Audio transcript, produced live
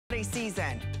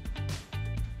season.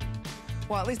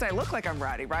 Well, at least I look like I'm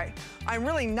ready, right? I'm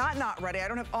really not ready. I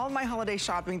don't have all my holiday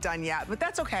shopping done yet, but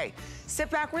that's okay. Sit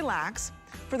back, relax.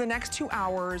 For the next 2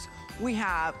 hours, we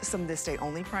have some this day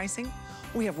only pricing.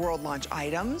 We have world launch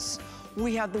items.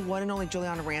 We have the one and only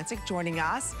Giuliana Rancic joining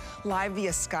us live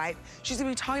via Skype. She's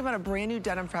gonna be talking about a brand new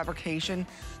denim fabrication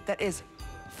that is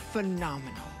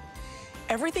phenomenal.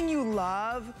 Everything you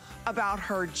love about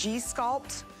her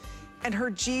G-Sculpt and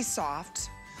her G-Soft,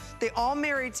 they all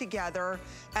married together,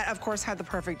 and of course had the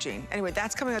perfect jean. Anyway,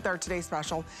 that's coming with our today's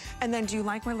special. And then, do you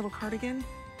like my little cardigan?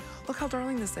 Look how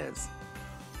darling this is.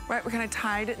 Right, we kind of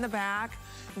tied it in the back.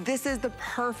 This is the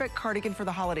perfect cardigan for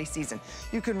the holiday season.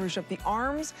 You can ruche up the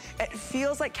arms. It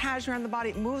feels like cashmere on the body.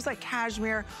 It moves like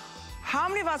cashmere. How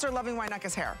many of us are loving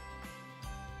Wyneka's hair?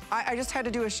 I just had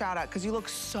to do a shout out because you look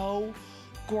so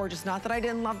gorgeous. Not that I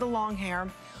didn't love the long hair.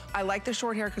 I like the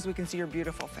short hair because we can see your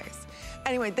beautiful face.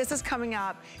 Anyway, this is coming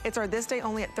up. It's our this day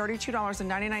only at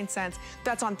 $32.99.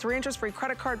 That's on 3 interest-free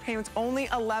credit card payments, only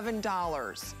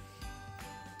 $11.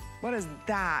 What is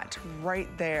that right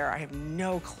there? I have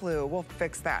no clue. We'll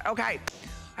fix that. Okay,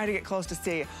 I had to get close to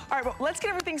see. All right, well, let's get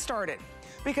everything started.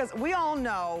 Because we all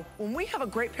know when we have a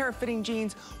great pair of fitting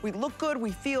jeans, we look good,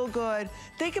 we feel good.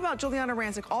 Think about Giuliana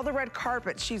Rancic, all the red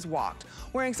carpets she's walked,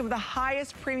 wearing some of the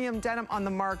highest premium denim on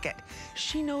the market.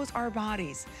 She knows our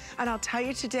bodies. And I'll tell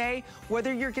you today,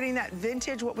 whether you're getting that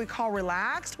vintage, what we call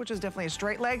relaxed, which is definitely a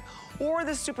straight leg, or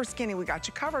the super skinny, we got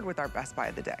you covered with our best buy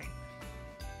of the day.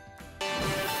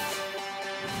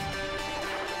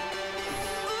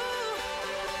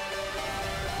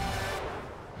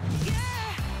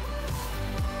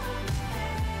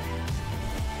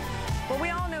 Well, we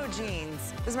all know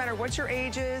jeans. Doesn't matter what your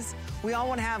age is, we all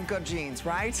want to have good jeans,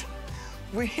 right?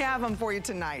 We have them for you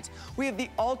tonight. We have the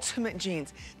ultimate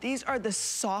jeans. These are the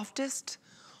softest,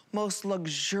 most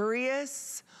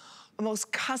luxurious,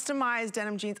 most customized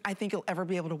denim jeans I think you'll ever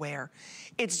be able to wear.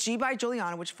 It's G by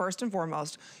Giuliana, which first and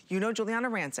foremost, you know Giuliana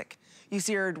Rancic. You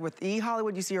see her with E!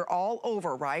 Hollywood, you see her all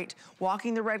over, right?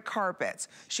 Walking the red carpets.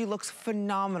 She looks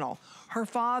phenomenal. Her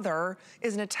father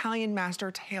is an Italian master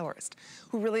tailorist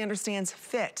who really understands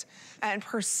fit and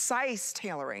precise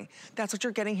tailoring. That's what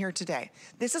you're getting here today.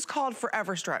 This is called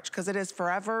Forever Stretch because it is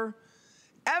forever,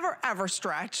 ever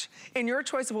stretch in your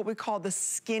choice of what we call the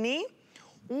skinny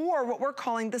or what we're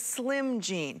calling the slim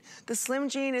jean. The slim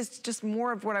jean is just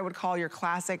more of what I would call your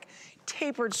classic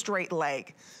tapered straight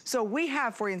leg. So we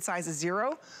have for you in sizes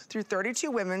 0 through 32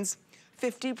 women's,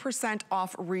 50%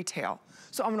 off retail.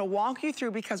 So I'm gonna walk you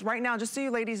through because right now, just so you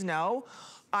ladies know,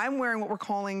 I'm wearing what we're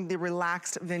calling the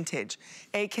relaxed vintage,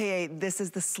 AKA this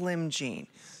is the slim jean.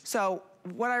 So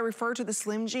what I refer to the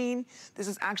slim jean, this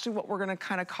is actually what we're gonna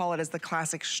kind of call it as the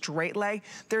classic straight leg.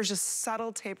 There's just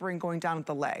subtle tapering going down at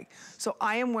the leg. So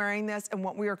I am wearing this in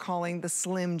what we are calling the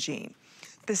slim jean.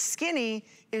 The skinny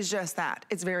is just that.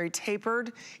 It's very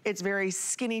tapered, it's very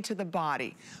skinny to the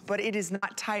body, but it is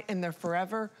not tight in the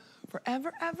forever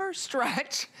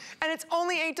stretch, and it's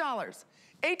only $8.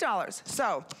 $8.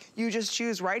 So you just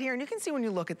choose right here, and you can see when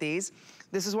you look at these,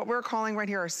 this is what we're calling right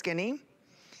here our skinny,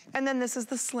 and then this is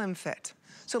the slim fit.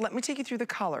 So let me take you through the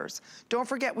colors. Don't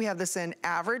forget we have this in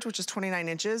average, which is 29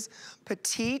 inches,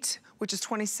 petite, which is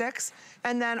 26,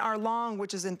 and then our long,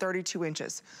 which is in 32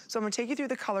 inches. So I'm gonna take you through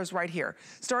the colors right here.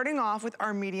 Starting off with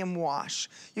our medium wash.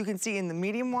 You can see in the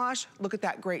medium wash, look at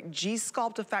that great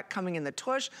G-Sculpt effect coming in the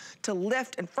tush to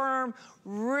lift and firm,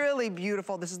 really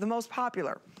beautiful. This is the most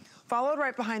popular. Followed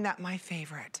right behind that, my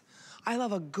favorite. I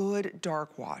love a good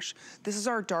dark wash. This is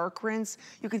our dark rinse.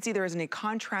 You can see there isn't any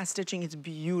contrast stitching. It's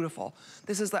beautiful.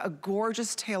 This is a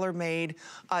gorgeous tailor-made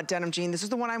denim jean. This is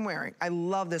the one I'm wearing. I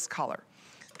love this color.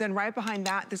 Then right behind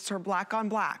that, this is her black on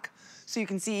black. So you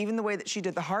can see even the way that she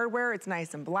did the hardware, it's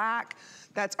nice and black.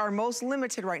 That's our most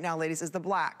limited right now, ladies, is the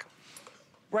black.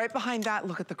 Right behind that,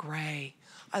 look at the gray.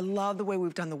 I love the way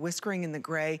we've done the whiskering in the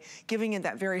gray, giving it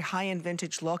that very high-end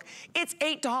vintage look. It's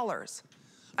 $8.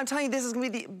 I'm telling you, this is gonna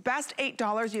be the best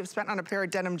 $8 you've spent on a pair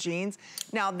of denim jeans.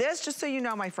 Now this, just so you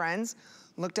know, my friends,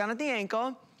 look down at the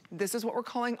ankle. This is what we're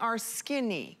calling our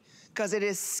skinny, because it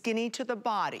is skinny to the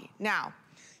body. Now,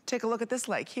 take a look at this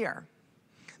leg here.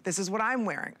 This is what I'm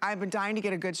wearing. I've been dying to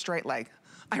get a good straight leg.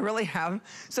 I really have.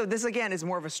 So this again is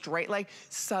more of a straight leg,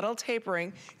 subtle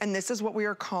tapering, and this is what we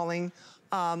are calling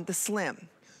the slim.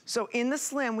 So in the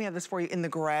slim, we have this for you in the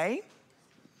gray.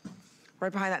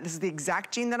 Right behind that, this is the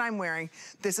exact jean that I'm wearing.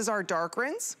 This is our dark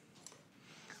rinse.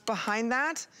 Behind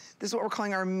that, this is what we're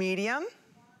calling our medium.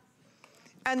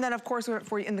 And then of course we have it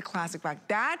for you in the classic black.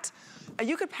 That,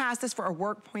 you could pass this for a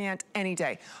work pant any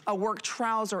day, a work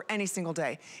trouser any single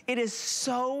day. It is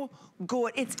so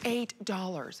good. It's $8.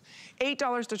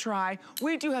 $8 to try.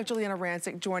 We do have Giuliana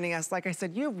Rancic joining us. Like I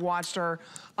said, you've watched her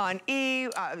on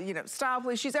Style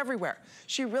Please. She's everywhere.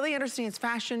 She really understands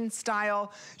fashion,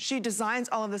 style. She designs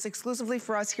all of this exclusively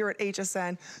for us here at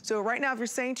HSN. So right now, if you're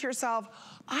saying to yourself,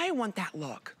 I want that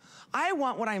look, I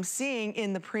want what I'm seeing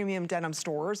in the premium denim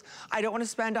stores. I don't want to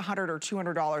spend $100 or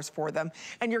 $200 for them.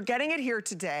 And you're getting it here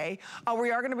today.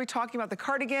 We are going to be talking about the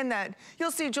cardigan that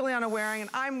you'll see Giuliana wearing and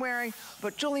I'm wearing.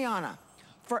 But Giuliana,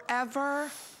 forever,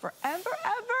 forever,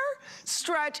 ever,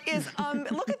 stretch is,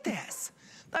 look at this.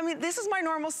 I mean, this is my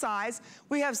normal size.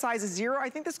 We have sizes 0. I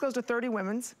think this goes to 30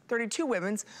 women's, 32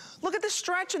 women's. Look at the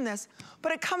stretch in this,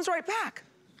 but it comes right back.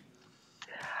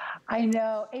 I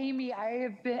know, Amy,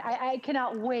 I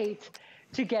cannot wait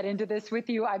to get into this with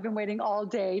you. I've been waiting all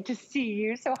day to see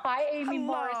you. So hi, Amy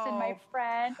Morrison, my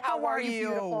friend. How are you?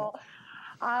 Beautiful.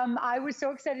 I was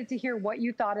so excited to hear what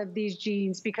you thought of these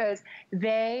jeans because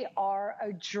they are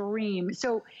a dream.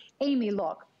 So Amy,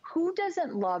 look, who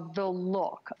doesn't love the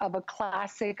look of a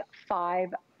classic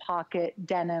 5-pocket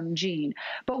denim jean?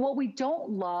 But what we don't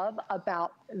love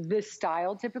about this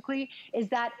style typically is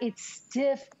that it's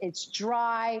stiff, it's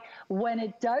dry. When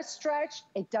it does stretch,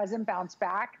 it doesn't bounce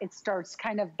back. It starts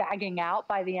kind of bagging out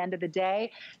by the end of the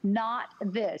day. Not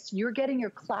this. You're getting your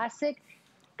classic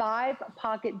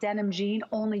 5-pocket denim jean,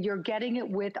 only you're getting it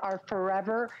with our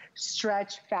Forever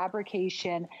Stretch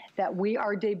fabrication that we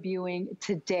are debuting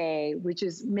today, which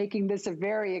is making this a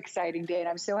very exciting day. And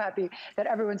I'm so happy that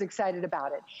everyone's excited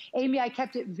about it. Amy, I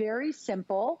kept it very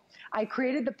simple. I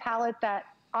created the palette that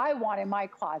I want in my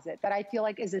closet that I feel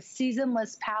like is a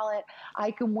seasonless palette.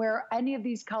 I can wear any of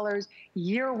these colors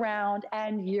year round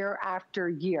and year after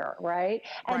year, right?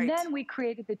 And then we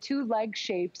created the 2 leg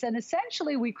shapes and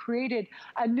essentially we created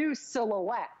a new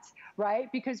silhouette,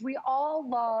 right? Because we all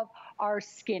love our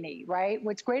skinny, right?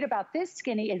 What's great about this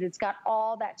skinny is it's got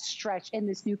all that stretch in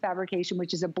this new fabrication,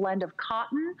 which is a blend of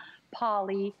cotton,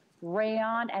 poly,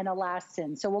 rayon, and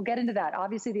elastin. So we'll get into that.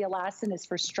 Obviously the elastin is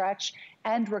for stretch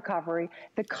and recovery.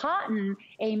 The cotton,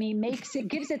 Amy,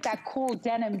 gives it that cool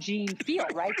denim jean feel,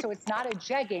 right? So it's not a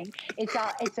jegging, it's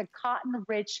a cotton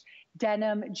rich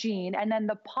denim jean. And then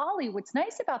the poly, what's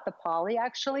nice about the poly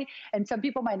actually, and some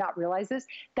people might not realize this,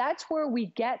 that's where we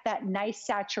get that nice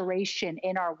saturation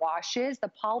in our washes. The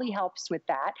poly helps with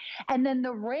that. And then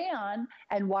the rayon,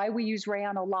 and why we use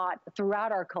rayon a lot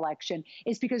throughout our collection,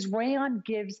 is because rayon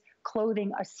gives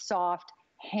clothing a soft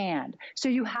hand. So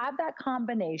you have that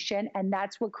combination, and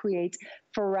that's what creates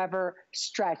Forever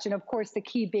Stretch. And of course, the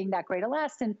key being that great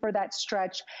elastin for that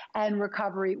stretch and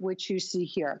recovery, which you see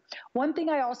here. One thing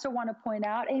I also want to point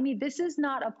out, Amy, this is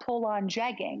not a pull-on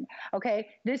jegging, okay?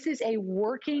 This is a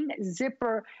working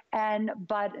zipper and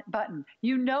button.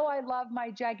 You know I love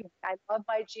my jeggings. I love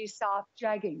my G-Soft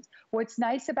jeggings. What's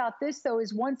nice about this, though,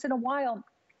 is once in a while,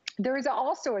 there is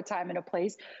also a time and a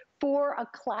place for a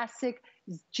classic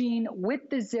jean with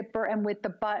the zipper and with the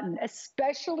button,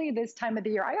 especially this time of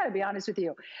the year. I gotta be honest with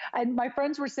you. And my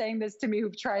friends were saying this to me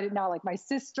who've tried it now, like my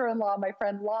sister-in-law, my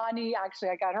friend Lonnie, actually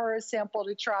I got her a sample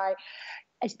to try.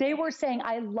 They were saying,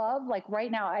 I love, like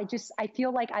right now, I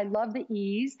feel like I love the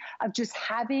ease of just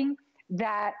having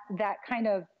that kind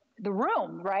of the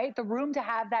room, right? The room to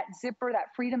have that zipper,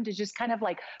 that freedom to just kind of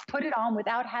like put it on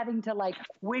without having to like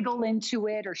wiggle into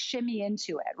it or shimmy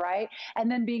into it, right? And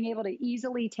then being able to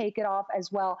easily take it off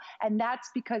as well. And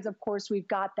that's because, of course, we've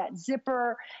got that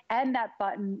zipper and that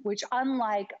button, which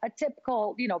unlike a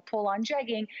typical, pull-on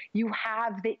jegging, you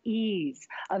have the ease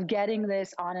of getting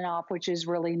this on and off, which is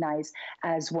really nice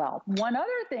as well. One other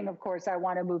thing, of course, I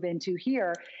want to move into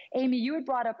here, Amy, you had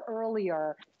brought up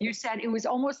earlier, you said it was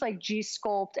almost like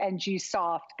G-Sculpt and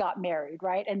G-Soft got married,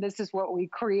 right? And this is what we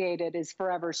created is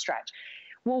Forever Stretch.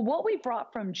 Well, what we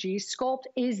brought from G-Sculpt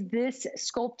is this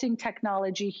sculpting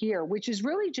technology here, which is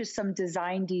really just some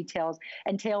design details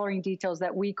and tailoring details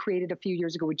that we created a few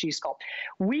years ago with G-Sculpt.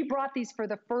 We brought these for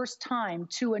the first time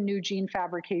to a new jean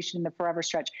fabrication in the Forever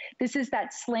Stretch. This is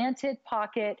that slanted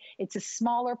pocket. It's a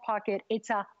smaller pocket. It's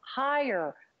a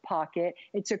higher pocket.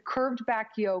 It's a curved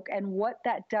back yoke. And what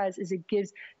that does is it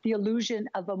gives the illusion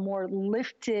of a more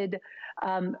lifted,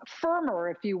 firmer,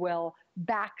 if you will,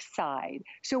 backside.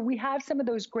 So we have some of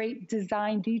those great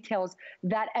design details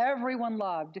that everyone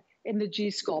loved in the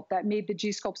G-Sculpt that made the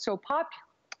G-Sculpt so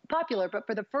popular, but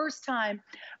for the first time,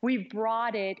 we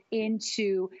brought it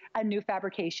into a new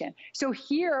fabrication. So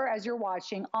here, as you're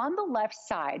watching, on the left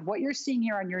side, what you're seeing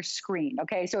here on your screen,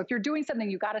 okay? So if you're doing something,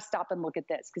 you gotta stop and look at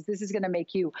this, because this is gonna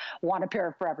make you want a pair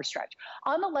of Forever Stretch.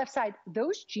 On the left side,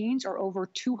 those jeans are over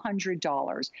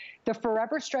 $200. The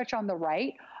Forever Stretch on the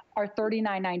right are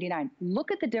 $39.99.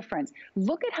 Look at the difference.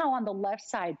 Look at how on the left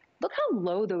side, look how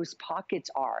low those pockets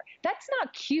are. That's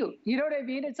not cute. You know what I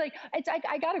mean? It's like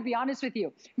I gotta be honest with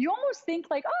you. You almost think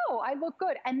like, oh, I look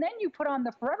good. And then you put on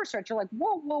the Forever Stretch, you're like,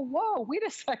 whoa, whoa, whoa, wait a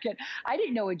second. I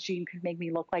didn't know a jean could make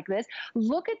me look like this.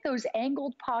 Look at those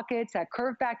angled pockets, that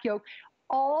curved back yoke.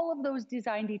 All of those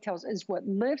design details is what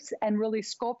lifts and really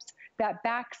sculpts that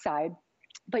backside,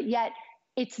 but yet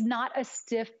it's not a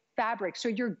stiff fabric. So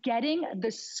you're getting the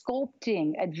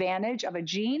sculpting advantage of a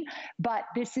jean, but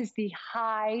this is the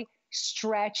high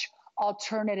stretch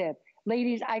alternative.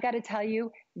 Ladies, I got to tell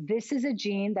you, this is a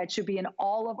jean that should be in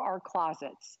all of our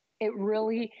closets. It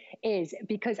really is,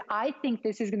 because I think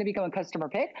this is going to become a customer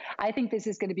pick. I think this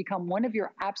is going to become one of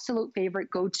your absolute favorite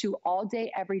go-to all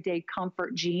day, everyday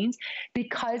comfort jeans,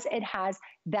 because it has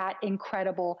that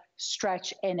incredible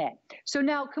stretch in it. So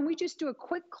now, can we just do a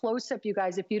quick close-up, you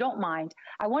guys, if you don't mind?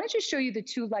 I want to just show you the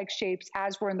two leg shapes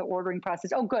as we're in the ordering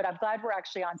process. Oh, good. I'm glad we're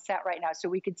actually on set right now so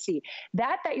we could see.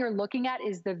 That you're looking at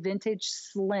is the vintage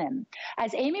slim.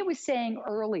 As Amy was saying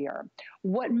earlier,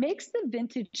 what makes the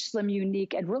vintage slim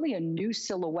unique and really a new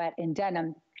silhouette in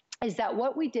denim is that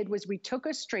what we did was we took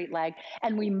a straight leg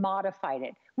and we modified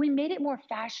it. We made it more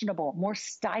fashionable, more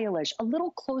stylish, a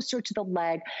little closer to the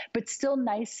leg, but still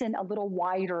nice and a little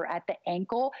wider at the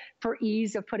ankle for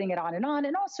ease of putting it on,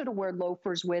 and also to wear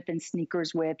loafers with and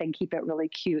sneakers with and keep it really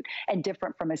cute and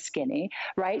different from a skinny,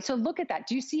 right? So look at that.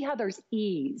 Do you see how there's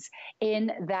ease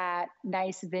in that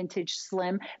nice vintage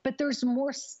slim? But there's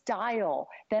more style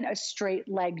than a straight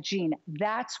leg jean.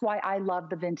 That's why I love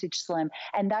the vintage slim.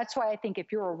 And that's why I think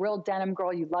if you're a real denim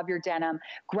girl, you love your denim,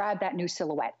 grab that new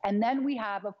silhouette. And then we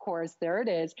have, of course, there it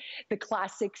is, the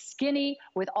classic skinny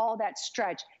with all that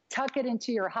stretch. Tuck it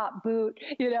into your hot boot,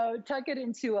 you know, tuck it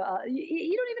into a,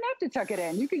 you don't even have to tuck it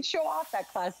in. You can show off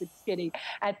that classic skinny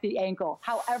at the ankle.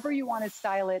 However you want to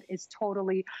style it is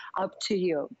totally up to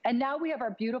you. And now we have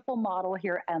our beautiful model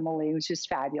here, Emily, who's just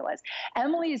fabulous.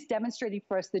 Emily is demonstrating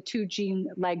for us the two jean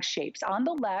leg shapes. On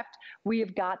the left, we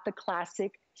have got the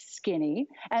classic skinny,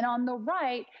 and on the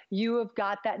right you have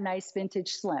got that nice vintage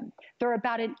slim. They're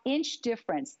about an inch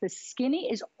difference. The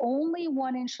skinny is only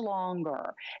 1 inch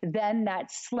longer than that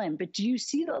slim, but do you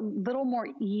see the little more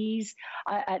ease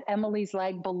at Emily's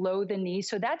leg below the knee?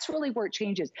 So that's really where it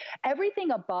changes.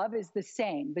 Everything above is the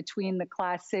same between the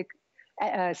classic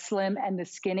slim and the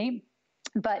skinny.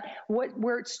 But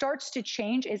where it starts to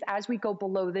change is as we go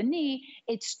below the knee,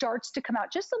 it starts to come out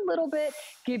just a little bit,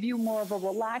 give you more of a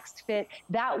relaxed fit.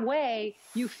 That way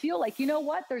you feel like, you know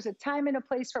what, there's a time and a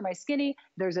place for my skinny.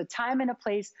 There's a time and a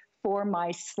place for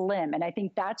my slim. And I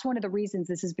think that's one of the reasons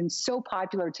this has been so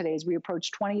popular today as we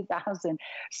approach 20,000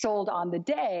 sold on the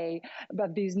day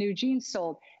of these new jeans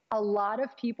sold. A lot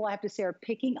of people, I have to say, are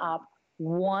picking up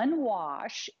one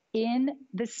wash in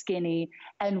the skinny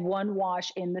and one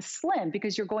wash in the slim,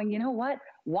 because you're going, you know what,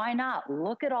 why not?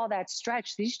 Look at all that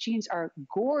stretch. These jeans are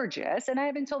gorgeous. And I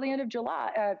have until the end of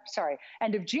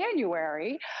end of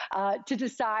January to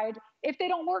decide if they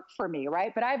don't work for me,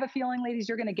 right? But I have a feeling, ladies,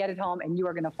 you're gonna get it home and you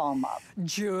are gonna fall in love.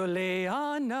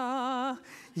 Giuliana,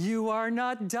 you are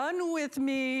not done with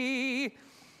me.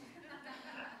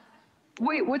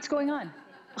 Wait, what's going on?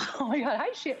 Oh my God, hi,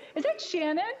 is that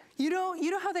Shannon? You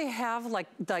know how they have like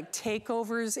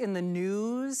takeovers in the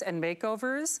news and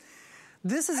makeovers?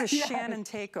 This is a yes. Shannon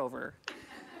takeover.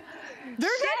 They're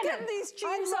not getting these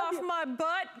jeans off my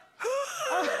butt.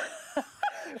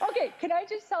 Okay, can I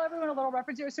just tell everyone a little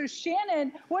reference here? So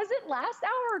Shannon, was it last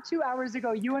hour or 2 hours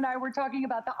ago, you and I were talking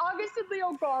about the August and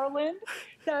Leo garland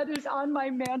that is on my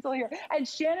mantle here. And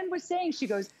Shannon was saying, she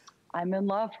goes, I'm in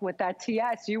love with that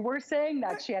TS. You were saying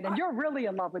that, Shannon. You're really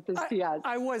in love with this TS.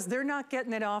 I was. They're not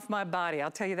getting it off my body.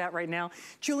 I'll tell you that right now.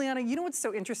 Giuliana, you know what's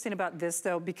so interesting about this,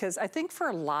 though? Because I think for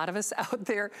a lot of us out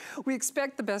there, we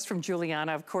expect the best from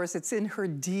Giuliana. Of course, it's in her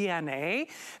DNA,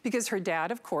 because her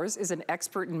dad, of course, is an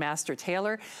expert and master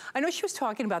tailor. I know she was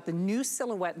talking about the new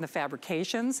silhouette and the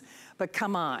fabrications, but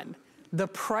come on. The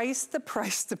price, the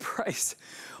price, the price.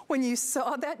 When you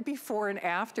saw that before and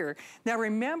after. Now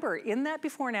remember, in that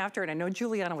before and after, and I know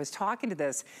Giuliana was talking to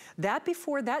this, that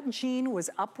before, that jean was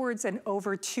upwards and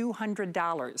over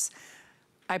 $200.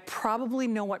 I probably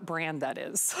know what brand that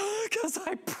is because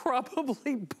I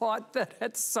probably bought that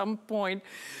at some point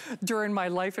during my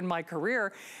life and my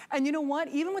career. And you know what?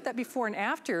 Even with that before and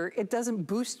after, it doesn't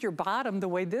boost your bottom the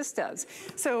way this does.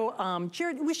 So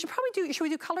Jared, should we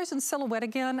do colors and silhouette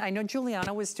again? I know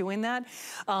Giuliana was doing that.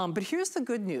 But here's the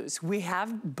good news. We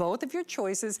have both of your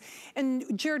choices.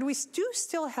 And Jared, we do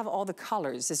still have all the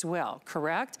colors as well,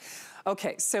 correct?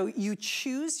 Okay, so you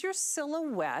choose your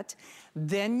silhouette,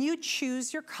 then you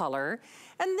choose your color,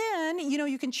 and then, you know,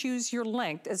 you can choose your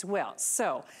length as well.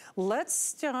 So let's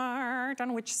start,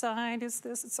 on which side is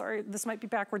this? Sorry, this might be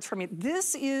backwards for me.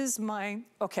 This is my,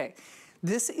 okay,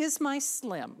 this is my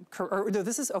slim, or no,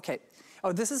 this is, okay.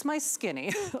 Oh, this is my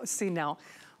skinny. See now,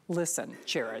 listen,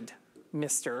 Jared,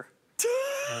 mister.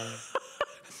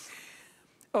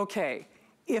 Okay.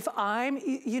 If I'm,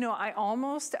 you know, I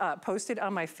almost posted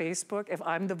on my Facebook, if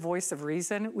I'm the voice of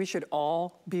reason, we should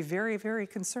all be very, very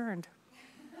concerned.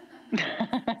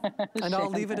 And I'll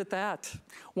leave it at that.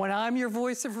 When I'm your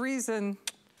voice of reason,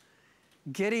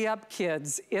 giddy up,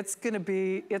 kids. It's gonna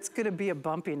be a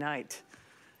bumpy night.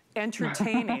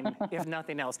 Entertaining, if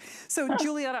nothing else. So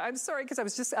Giuliana, I'm sorry, because I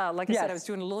was just, like I said, I was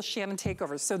doing a little Shannon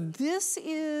takeover. So this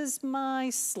is my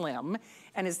slim,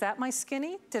 and is that my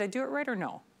skinny? Did I do it right or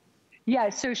no?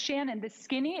 Yeah, so Shannon, the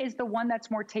skinny is the one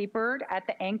that's more tapered at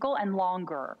the ankle and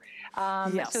longer.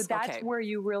 Yes, so that's where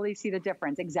you really see the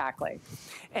difference, exactly.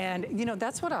 And you know,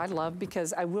 that's what I love,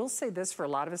 because I will say this for a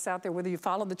lot of us out there, whether you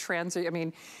follow the trends, or, I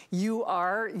mean, you're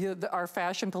our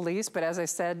fashion police, but as I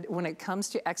said, when it comes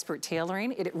to expert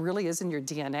tailoring, it really is in your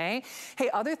DNA.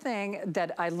 Hey, other thing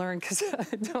that I learned, because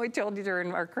I told you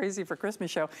during our Crazy for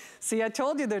Christmas show, see, I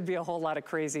told you there'd be a whole lot of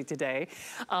crazy today.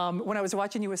 When I was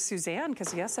watching you with Suzanne,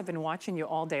 because yes, I've been watching you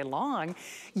all day long,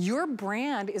 your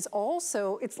brand is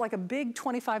also, it's like a big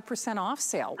 25% off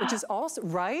sale, which is also,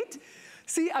 right?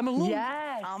 See, I'm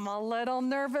a little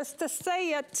nervous to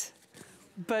say it,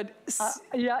 but.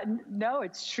 Yeah, no,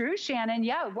 it's true, Shannon.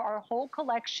 Yeah, our whole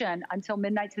collection until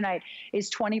midnight tonight is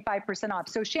 25% off.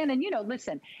 So Shannon, you know,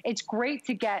 listen, it's great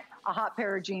to get a hot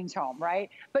pair of jeans home, right?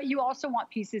 But you also want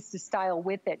pieces to style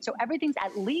with it. So everything's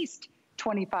at least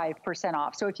 25%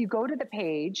 off. So if you go to the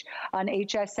page on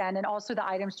HSN and also the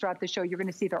items throughout the show, you're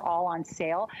going to see they're all on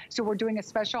sale. So we're doing a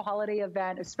special holiday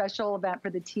event, a special event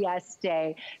for the TS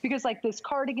day, because like this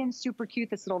cardigan, super cute.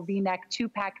 This little V-neck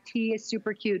 2-pack tee is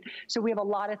super cute. So we have a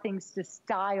lot of things to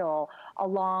style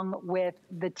along with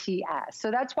the TS.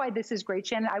 So that's why this is great,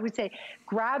 Shannon. I would say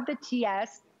grab the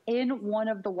TS in one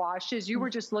of the washes. You were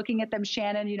just looking at them,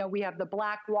 Shannon. You know, we have the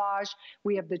black wash,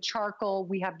 we have the charcoal,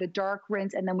 we have the dark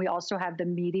rinse, and then we also have the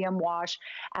medium wash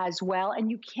as well. And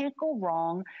you can't go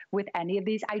wrong with any of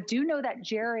these. I do know that,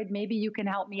 Jared, maybe you can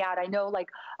help me out. I know like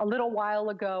a little while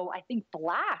ago, I think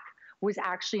black was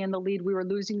actually in the lead. We were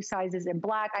losing sizes in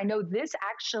black. I know this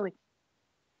actually,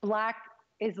 black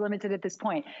is limited at this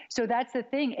point. So that's the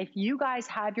thing. If you guys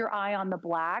have your eye on the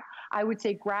black, I would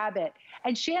say grab it.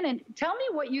 And Shannon, tell me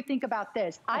what you think about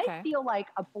this. Okay. I feel like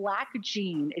a black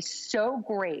jean is so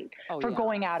great for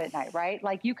going out at night, right?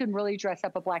 Like you can really dress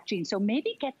up a black jean. So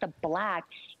maybe get the black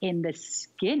in the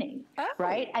skinny,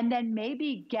 right? And then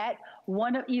maybe get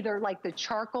one of either like the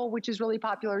charcoal, which is really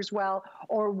popular as well,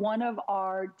 or one of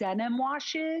our denim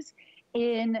washes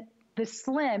in the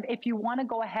slim, if you want to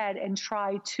go ahead and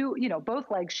try two, you know, both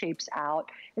leg shapes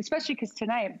out, especially because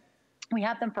tonight we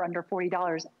have them for under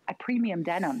 $40. A premium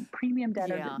denim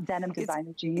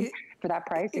designer jeans for that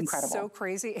price. Incredible. It's so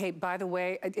crazy. Hey, by the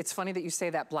way, it's funny that you say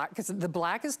that black, because the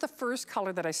black is the first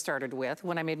color that I started with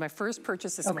when I made my first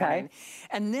purchase this morning.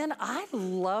 And then I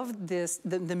love this,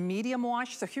 the medium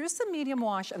wash. So here's the medium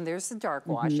wash and there's the dark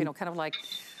wash, you know, kind of like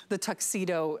the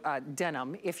tuxedo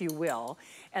denim, if you will.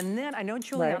 And then I know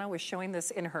Giuliana was showing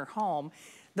this in her home.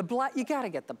 The black, you gotta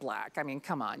get the black. I mean,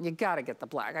 come on, you gotta get the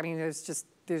black. I mean,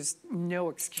 there's no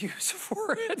excuse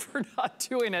for it, for not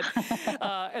doing it.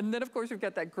 And then of course, we've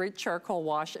got that great charcoal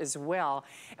wash as well.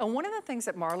 And one of the things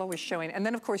that Marlo was showing, and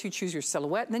then of course you choose your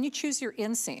silhouette, and then you choose your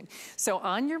inseam. So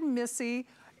on your Missy,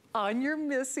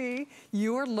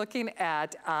 you are looking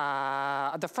at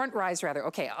the front rise rather.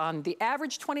 Okay, on the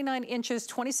average 29 inches,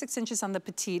 26 inches on the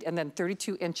petite, and then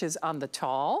 32 inches on the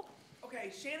tall. Okay,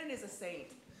 Shannon is a saint.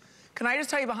 Can I just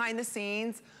tell you behind the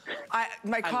scenes,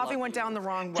 my coffee went down the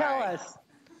wrong way. Tell us.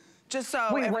 Just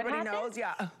so everybody knows,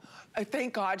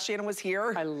 thank God Shannon was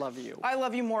here. I love you. I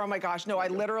love you more, oh my gosh. No, I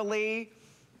literally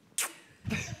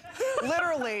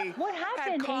what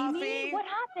happened, had coffee. Amy? What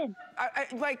happened?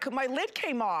 Like my lid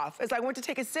came off as I went to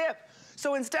take a sip.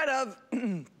 So instead of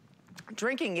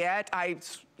drinking it, I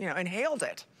inhaled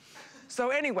it. So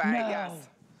anyway, yes.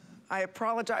 I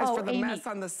apologize for the mess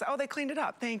on the, oh, they cleaned it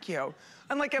up, thank you.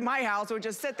 Unlike at my house, it would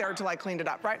just sit there until I cleaned it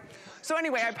up, right? So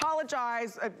anyway, I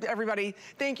apologize, everybody.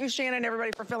 Thank you, Shannon,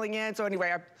 everybody for filling in. So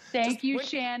anyway, Thank you,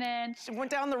 Shannon.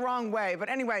 Went down the wrong way, but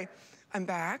anyway, I'm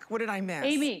back. What did I miss?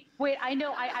 Amy, wait, I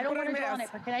know, I don't want to dwell on it,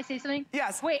 but can I say something?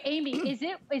 Yes. Wait, Amy, is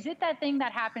it that thing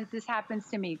that happens, this happens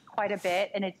to me quite a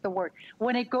bit, and it's the word,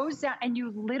 when it goes down and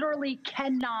you literally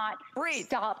cannot breathe.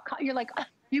 Stop, you're like,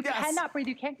 you cannot breathe,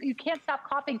 you can't stop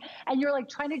coughing, and you're like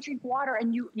trying to drink water,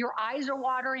 and your eyes are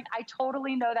watering. I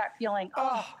totally know that feeling.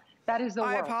 Oh, that is the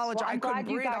worst. I apologize, well, I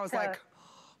couldn't breathe. I was like,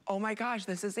 oh my gosh,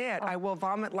 this is it. I will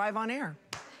vomit live on air.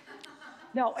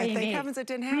 No, Amy. Thank heavens it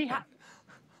didn't happen.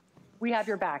 We have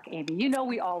your back, Amy. You know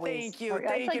we always. Thank you,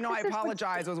 thank you. No, I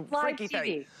apologize. It was a freaky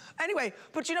thing. Anyway,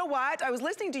 but you know what? I was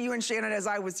listening to you and Shannon as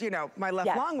I was, you know, my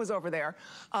left lung was over there,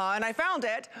 and I found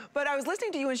it. But I was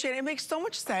listening to you and Shannon. It makes so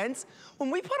much sense. When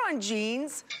we put on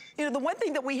jeans, you know, the one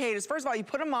thing that we hate is, first of all, you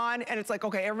put them on and it's like,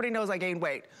 okay, everybody knows I gained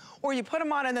weight. Or you put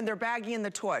them on and then they're baggy in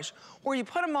the tush. Or you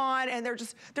put them on and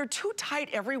they're too tight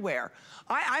everywhere.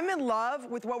 I'm in love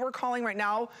with what we're calling right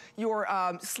now your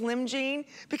slim jean,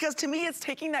 because to me it's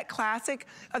taking that classic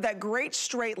of that great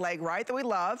straight leg, right, that we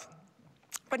love,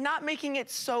 but not making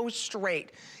it so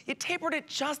straight. You tapered it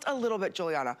just a little bit,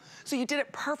 Giuliana. So you did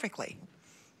it perfectly.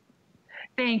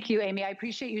 Thank you, Amy. I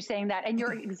appreciate you saying that. And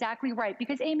you're exactly right.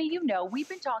 Because, Amy, you know, we've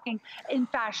been talking in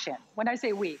fashion. When I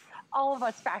say we, all of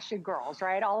us fashion girls,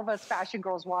 right? All of us fashion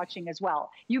girls watching as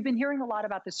well. You've been hearing a lot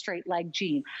about the straight leg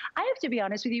jean. I have to be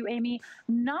honest with you, Amy,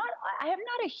 I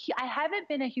haven't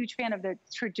been a huge fan of the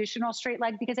traditional straight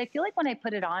leg, because I feel like when I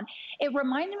put it on, it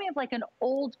reminded me of like an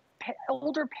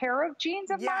older pair of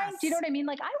jeans of mine. Do you know what I mean?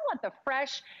 Like, I want the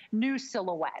fresh new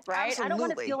silhouette, right? Absolutely. I don't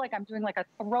want to feel like I'm doing like a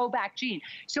throwback jean.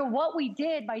 So what we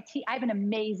did, I have an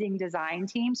amazing design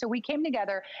team. So we came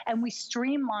together and we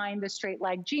streamlined the straight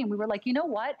leg jean. We were like, you know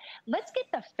what? Let's get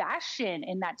the fashion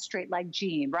in that straight leg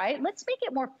jean, right? Let's make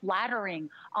it more flattering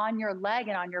on your leg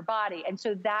and on your body. And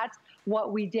so that's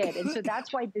what we did. And so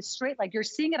that's why this straight leg, you're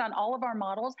seeing it on all of our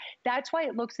models. That's why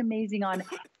it looks amazing on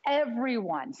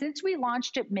everyone. Since we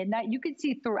launched at midnight, you can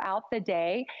see throughout the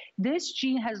day, this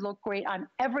jean has looked great on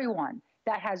everyone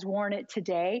that has worn it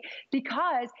today,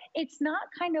 because it's not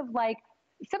kind of like,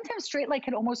 sometimes straight leg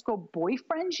can almost go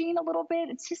boyfriend jean a little bit.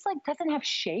 It's just like, doesn't have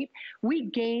shape. We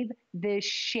gave this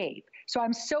shape. So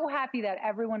I'm so happy that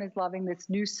everyone is loving this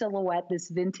new silhouette, this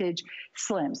vintage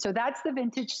slim. So that's the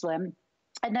vintage slim.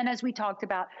 And then, as we talked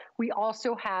about, we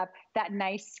also have that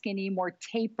nice, skinny, more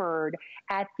tapered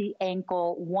at the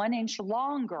ankle, 1 inch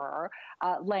longer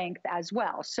length as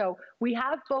well. So we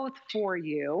have both for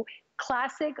you.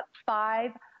 Classic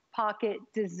 5-pocket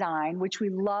design, which we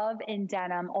love in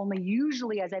denim, only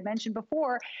usually, as I mentioned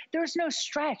before, there's no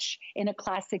stretch in a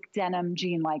classic denim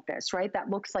jean like this, right?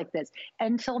 That looks like this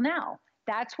until now.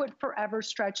 That's what Forever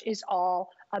Stretch is all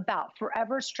about.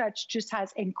 Forever Stretch just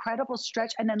has incredible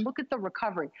stretch. And then look at the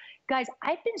recovery. Guys,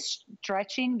 I've been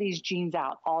stretching these jeans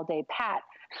out all day. Pat,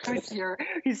 who's here,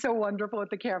 he's so wonderful with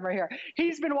the camera here.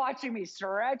 He's been watching me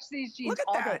stretch these jeans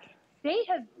all day. They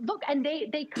have, look, and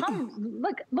they come,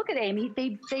 look at Amy,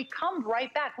 they come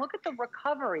right back. Look at the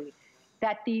recovery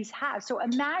that these have. So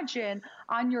imagine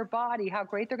on your body how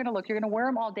great they're gonna look. You're gonna wear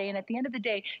them all day, and at the end of the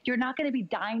day, you're not gonna be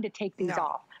dying to take these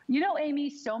off. You know, Amy,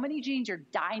 so many jeans you're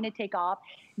dying to take off.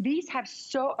 These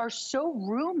are so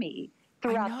roomy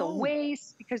throughout the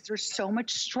waist because there's so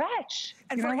much stretch.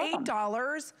 And for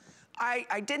 $8,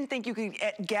 I didn't think you could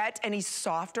get any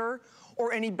softer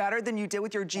or any better than you did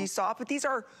with your G-Soft, but these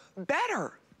are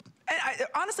better. And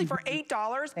honestly, for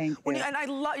 $8, and I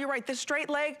love, you're right, this straight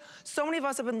leg, so many of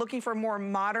us have been looking for a more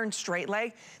modern straight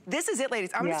leg. This is it,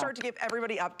 ladies. I'm gonna start to give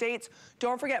everybody updates.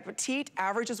 Don't forget petite,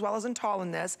 average, as well as in tall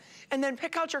in this, and then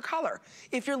pick out your color.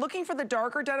 If you're looking for the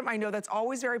darker denim, I know that's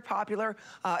always very popular.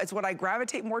 It's what I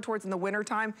gravitate more towards in the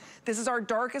wintertime. This is our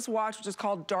darkest wash, which is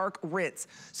called Dark Rinse.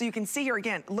 So you can see here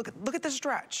again, look at the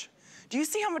stretch. Do you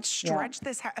see how much stretch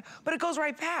this has? But it goes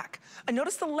right back. And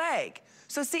notice the leg.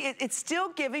 So see, it's still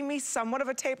giving me somewhat of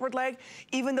a tapered leg,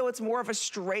 even though it's more of a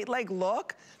straight leg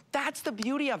look. That's the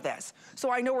beauty of this.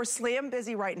 So I know we're slam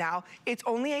busy right now. It's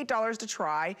only $8 to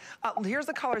try. Here's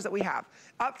the colors that we have.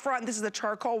 Up front, this is the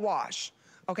charcoal wash.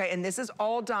 Okay, and this is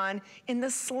all done in the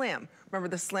slim. Remember,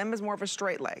 the slim is more of a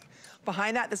straight leg.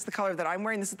 Behind that, this is the color that I'm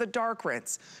wearing. This is the dark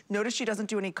rinse. Notice she doesn't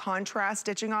do any contrast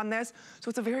stitching on this, so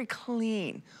it's a very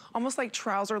clean, almost like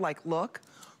trouser-like look.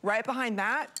 Right behind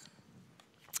that,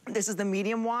 this is the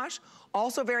medium wash.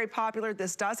 Also very popular.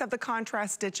 This does have the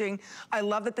contrast stitching. I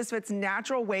love that this fits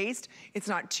natural waist. It's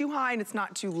not too high and it's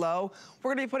not too low.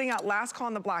 We're gonna be putting out last call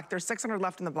in the black. There's 600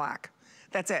 left in the black.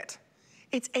 That's it.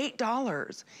 It's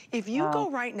 $8. If you go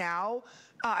right now,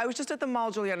 I was just at the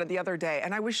mall, Giuliana, the other day,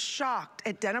 and I was shocked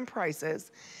at denim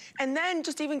prices. And then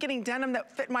just even getting denim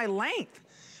that fit my length.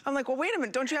 I'm like, well, wait a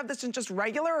minute, don't you have this in just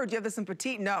regular or do you have this in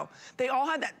petite? No, they all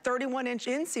had that 31-inch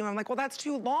inseam. I'm like, well, that's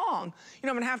too long. You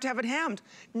know, I'm gonna have it hemmed.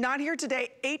 Not here today,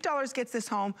 $8 gets this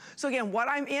home. So again, what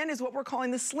I'm in is what we're calling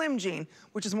the slim jean,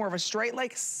 which is more of a straight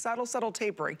leg, subtle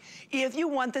tapering. If you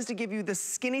want this to give you the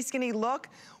skinny look,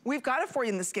 we've got it for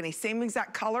you in the skinny, same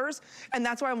exact colors, and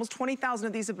that's why almost 20,000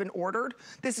 of these have been ordered.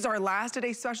 This is our last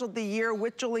today special of the year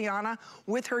with Giuliana,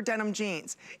 with her denim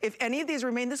jeans. If any of these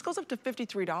remain, this goes up to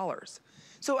 $53.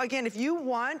 So again, if you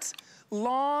want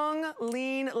long,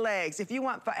 lean legs, if you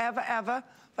want forever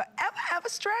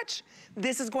stretch,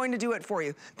 this is going to do it for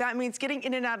you. That means getting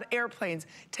in and out of airplanes,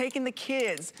 taking the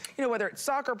kids, you know, whether it's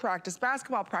soccer practice,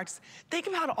 basketball practice. Think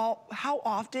about how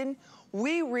often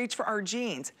we reach for our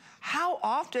jeans. How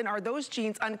often are those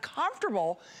jeans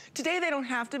uncomfortable? Today they don't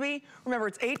have to be. Remember,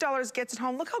 it's $8, gets it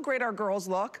home. Look how great our girls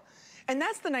look. And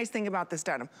that's the nice thing about this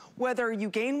denim. Whether you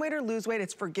gain weight or lose weight,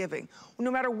 it's forgiving.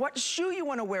 No matter what shoe you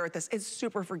want to wear with this, it's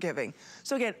super forgiving.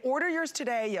 So again, order yours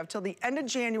today. You have till the end of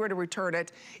January to return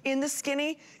it. In the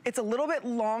skinny, it's a little bit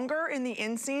longer in the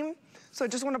inseam. So I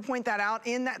just want to point that out.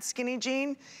 In that skinny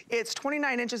jean, it's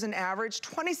 29 inches in average,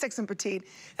 26 in petite,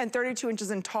 and 32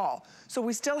 inches in tall. So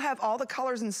we still have all the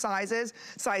colors and sizes,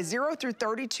 size 0 through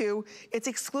 32. It's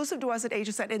exclusive to us at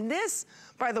HSN. And this,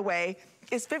 by the way,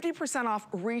 is 50% off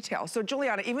retail. So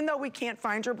Giuliana, even though we can't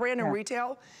find your brand in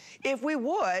retail, if we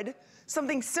would,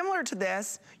 something similar to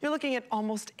this, you're looking at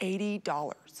almost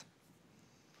 $80.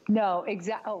 No,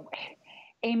 exactly. Oh,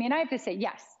 Amy, and I have to say,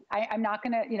 yes, I'm not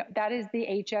gonna, you know, that is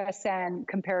the HSN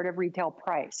comparative retail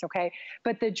price, okay?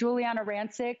 But the Giuliana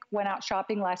Rancic went out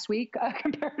shopping last week,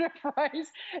 comparative price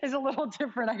is a little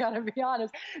different, I gotta be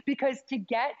honest, because to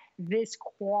get this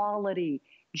quality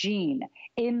jean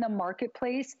in the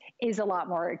marketplace is a lot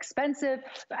more expensive.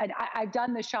 And I've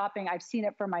done the shopping. I've seen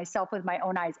it for myself with my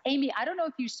own eyes. Amy, I don't know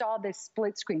if you saw this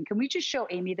split screen. Can we just show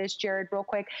Amy this, Jared, real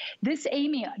quick? This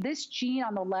jean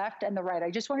on the left and the right, I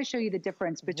just want to show you the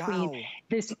difference between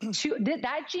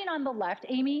that jean on the left,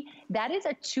 Amy, that is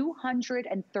a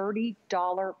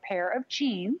 $230 pair of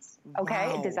jeans,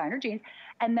 okay, designer jeans.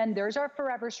 And then there's our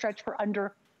Forever Stretch for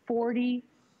under $40,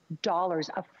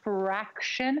 a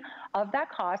fraction of that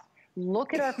cost.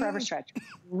 Look at our Forever Stretch.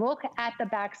 Look at the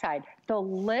backside, the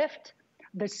lift,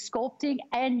 the sculpting,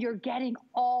 and you're getting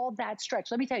all that stretch.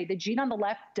 Let me tell you, the jean on the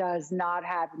left does not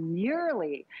have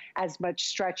nearly as much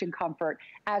stretch and comfort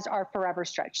as our Forever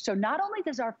Stretch. So not only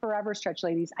does our Forever Stretch,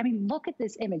 ladies, I mean, look at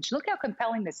this image. Look how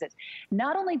compelling this is.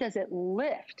 Not only does it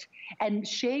lift and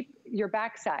shape your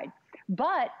backside,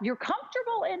 but you're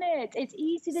comfortable in it. It's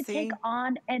easy to take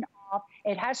on and off.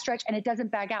 It has stretch and it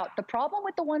doesn't bag out. The problem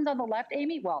with the ones on the left,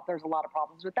 Amy, well, there's a lot of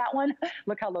problems with that one.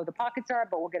 Look how low the pockets are,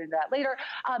 but we'll get into that later.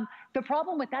 The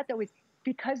problem with that, though, is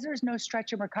because there's no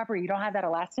stretch and recovery, you don't have that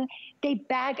elastin, they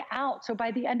bag out. So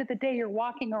by the end of the day, you're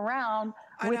walking around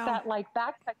with that like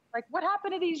backside. Like, what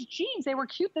happened to these jeans? They were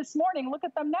cute this morning. Look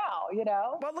at them now, you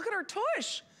know? Well, look at her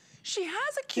tush. She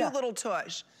has a cute little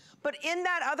tush. But in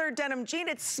that other denim jean,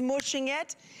 it's smushing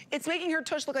it. It's making her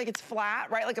tush look like it's flat,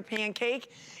 right? Like a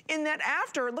pancake. In that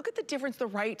after, look at the difference the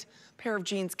right pair of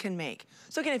jeans can make.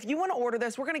 So again, if you want to order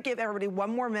this, we're going to give everybody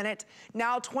one more minute.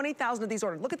 Now 20,000 of these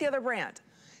ordered. Look at the other brand.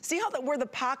 See how where the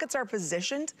pockets are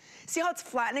positioned? See how it's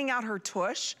flattening out her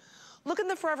tush? Look at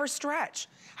the Forever Stretch,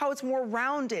 how it's more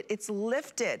rounded, it's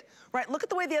lifted, right? Look at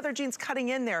the way the other jean's cutting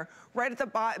in there, right at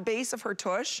the base of her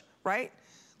tush, right?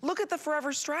 Look at the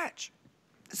Forever Stretch.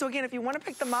 So again, if you want to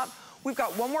pick them up, we've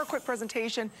got one more quick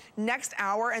presentation next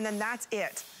hour, and then that's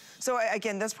it. So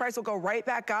again, this price will go right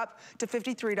back up to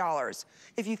 $53.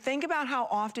 If you think about how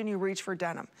often you reach for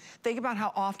denim, think about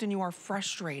how often you are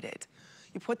frustrated.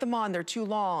 You put them on, they're too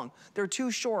long, they're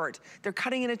too short, they're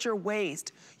cutting in at your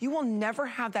waist. You will never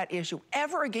have that issue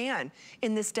ever again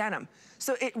in this denim.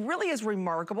 So it really is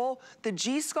remarkable. The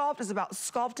G-Sculpt is about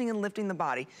sculpting and lifting the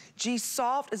body.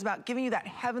 G-Soft is about giving you that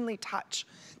heavenly touch.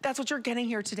 That's what you're getting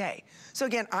here today. So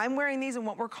again, I'm wearing these in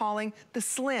what we're calling the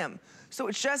slim. So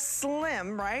it's just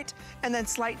slim, right? And then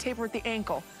slight taper at the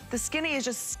ankle. The skinny is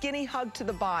just skinny hug to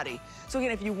the body. So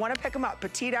again, if you want to pick them up,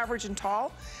 petite, average, and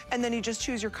tall, and then you just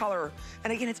choose your color.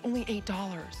 And again, it's only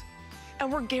 $8.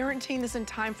 And we're guaranteeing this in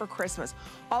time for Christmas.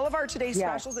 All of our today's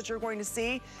specials that you're going to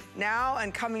see now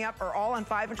and coming up are all on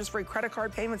 5 interest-free credit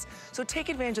card payments. So take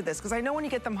advantage of this, because I know when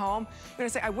you get them home, you're gonna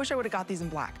say, I wish I would have got these in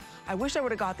black. I wish I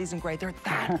would have got these in gray. They're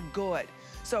that good.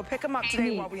 So pick them up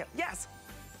today while we have,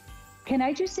 Can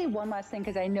I just say one last thing?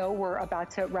 Because I know we're about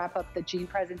to wrap up the jean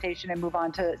presentation and move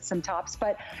on to some tops.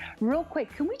 But real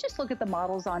quick, can we just look at the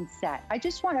models on set? I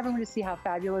just want everyone to see how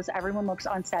fabulous everyone looks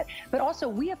on set. But also,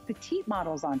 we have petite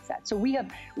models on set. So we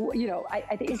have, you know,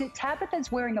 is it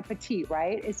Tabitha's wearing a petite,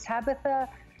 right? Is Tabitha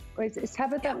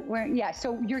wearing, yeah,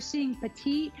 so you're seeing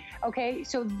petite, okay?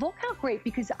 So look how great,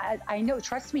 because I know,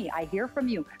 trust me, I hear from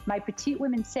you. My petite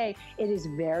women say it is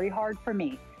very hard for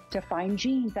me to find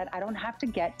jeans that I don't have to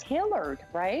get tailored,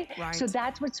 right? So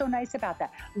that's what's so nice about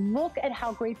that. Look at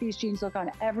how great these jeans look on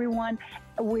everyone.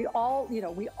 We all, you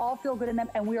know, we all feel good in them.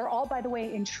 And we are all, by the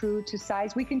way, in true to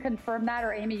size. We can confirm that,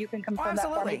 or Amy, you can confirm that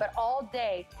for me. But all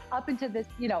day, up until this,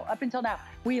 you know, up until now,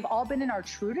 we have all been in our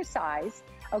true to size,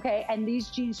 okay? And these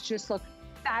jeans just look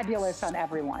fabulous on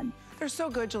everyone. They're so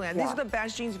good, Giuliana. These are the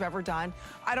best jeans we've ever done.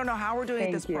 I don't know how we're doing it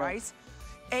at this price.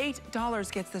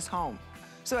 $8 gets this home.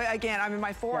 So again, I'm in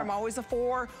my 4, I'm always a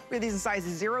 4. We have these in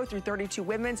sizes 0 through 32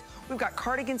 women's. We've got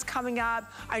cardigans coming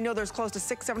up. I know there's close to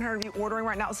 600-700 of you ordering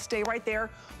right now. Stay right there.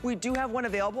 We do have one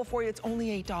available for you. It's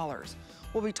only $8.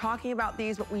 We'll be talking about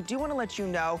these, but we do want to let you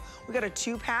know we got a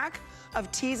 2-pack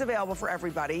of tees available for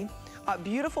everybody.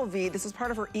 Beautiful V. This is part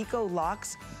of her Eco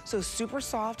Luxe. So super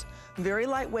soft, very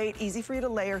lightweight, easy for you to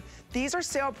layer. These are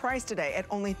sale price today at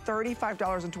only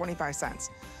 $35.25.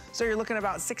 So you're looking at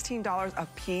about $16 a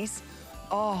piece.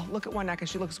 Oh, look at one neck, and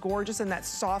she looks gorgeous in that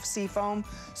soft sea foam.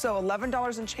 So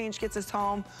 $11 and change gets us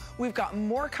home. We've got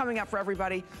more coming up for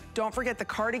everybody. Don't forget the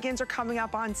cardigans are coming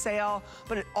up on sale,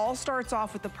 but it all starts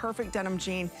off with the perfect denim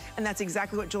jean, and that's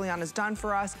exactly what Giuliana's done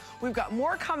for us. We've got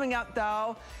more coming up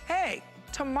though. Hey,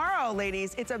 tomorrow,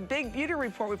 ladies, it's a big beauty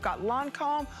report. We've got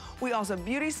Lancome, we also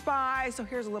Beauty Spy. So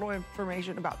here's a little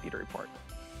information about Beauty Report.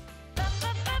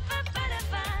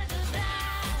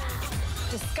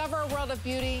 Discover a world of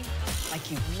beauty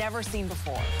like you've never seen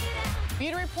before.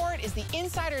 Beauty Report is the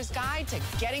insider's guide to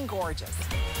getting gorgeous.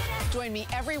 Join me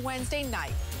every Wednesday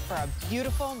night for a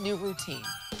beautiful new routine.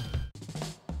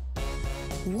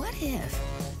 What if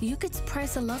you could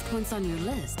surprise the loved ones on your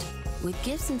list with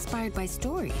gifts inspired by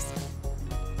stories?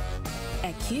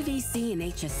 At QVC and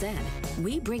HSN,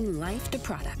 we bring life to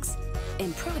products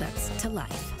and products to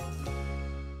life.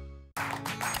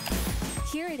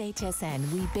 Here at HSN,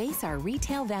 we base our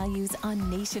retail values on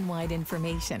nationwide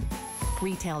information.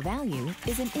 Retail value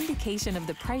is an indication of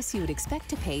the price you would expect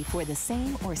to pay for the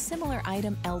same or similar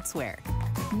item elsewhere,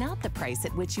 not the price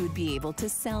at which you would be able to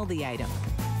sell the item.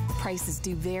 Prices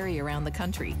do vary around the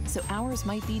country, so ours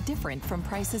might be different from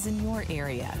prices in your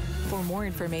area. For more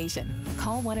information,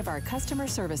 call one of our customer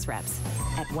service reps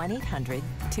at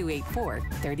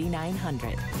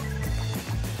 1-800-284-3900.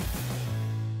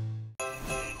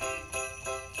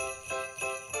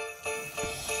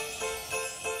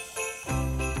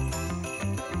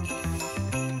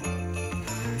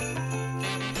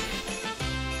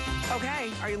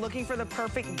 Are you looking for the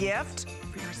perfect gift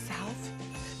for yourself?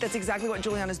 That's exactly what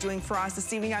Giuliana's doing for us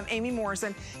this evening. I'm Amy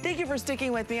Morrison. Thank you for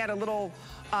sticking with me. I had a little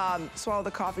swallow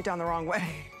the coffee down the wrong way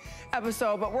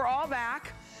episode, but we're all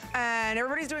back and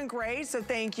everybody's doing great, so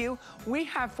thank you. We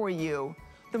have for you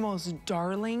the most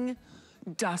darling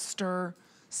duster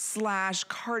slash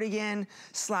cardigan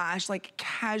slash like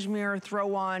cashmere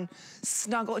throw on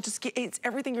snuggle. It's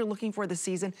everything you're looking for this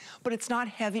season, but it's not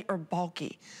heavy or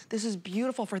bulky. This is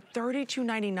beautiful for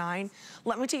 $32.99.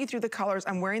 Let me take you through the colors.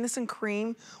 I'm wearing this in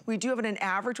cream. We do have it in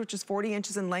average, which is 40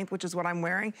 inches in length, which is what I'm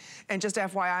wearing. And just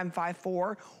FYI, I'm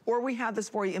 5'4", or we have this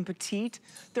for you in petite,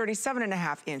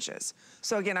 37.5 inches.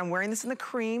 So again, I'm wearing this in the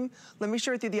cream. Let me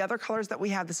show you through the other colors that we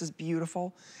have. This is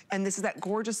beautiful. And this is that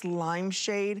gorgeous lime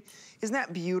shade. Isn't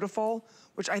that beautiful?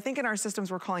 Which I think in our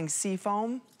systems we're calling sea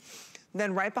foam.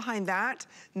 Then right behind that,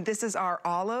 this is our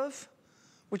olive,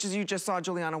 which is you just saw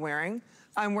Giuliana wearing.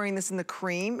 I'm wearing this in the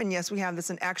cream, and yes, we have this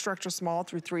in extra, extra small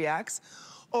through 3X.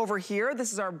 Over here,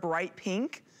 this is our bright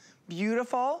pink.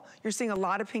 Beautiful. You're seeing a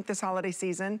lot of pink this holiday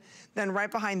season. Then right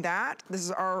behind that, this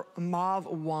is our mauve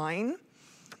wine.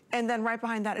 And then right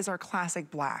behind that is our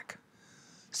classic black.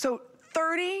 So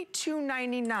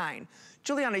 $32.99.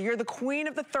 Giuliana, you're the queen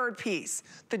of the third piece.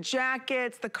 The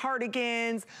jackets, the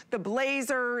cardigans, the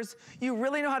blazers. You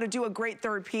really know how to do a great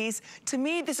third piece. To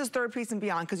me, this is third piece and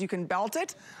beyond because you can belt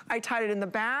it. I tied it in the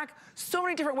back. So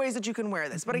many different ways that you can wear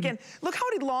this. But again, look how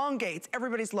it elongates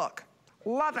everybody's look.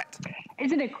 Love it.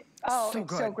 Isn't it? Oh, so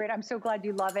it's so great. I'm so glad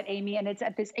you love it, Amy. And it's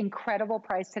at this incredible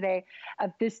price today,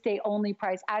 of this day only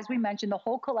price. As we mentioned, the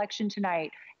whole collection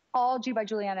tonight, all G by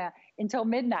Giuliana, until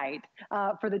midnight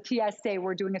for the TS Day.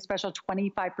 We're doing a special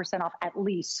 25% off at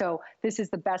least. So this is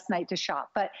the best night to shop.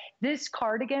 But this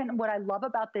cardigan, what I love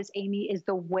about this, Amy, is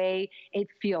the way it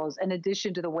feels. In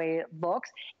addition to the way it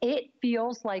looks, it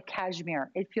feels like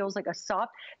cashmere. It feels like a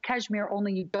soft cashmere,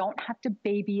 only you don't have to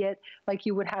baby it like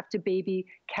you would have to baby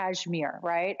cashmere,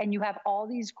 right? And you have all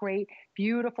these great,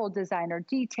 beautiful designer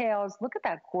details. Look at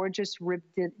that gorgeous rib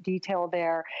detail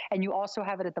there. And you also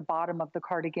have it at the bottom of the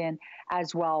cardigan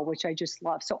as well, which I just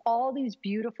love. So all these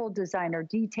beautiful designer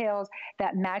details,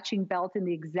 that matching belt in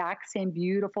the exact same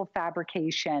beautiful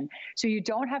fabrication. So you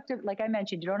don't have to, like I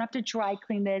mentioned, you don't have to dry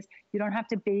clean this. You don't have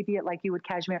to baby it like you would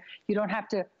cashmere. You don't have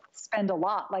to spend a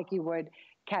lot like you would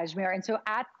cashmere. And so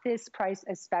at this price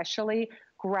especially,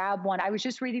 grab one. I was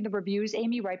just reading the reviews,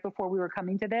 Amy, right before we were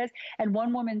coming to this, and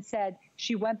one woman said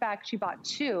she went back, she bought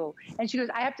two, and she goes,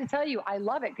 I have to tell you, I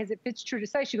love it because it fits true to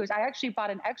size. She goes, I actually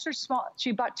bought an extra small,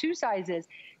 she bought two sizes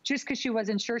just because she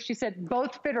wasn't sure. She said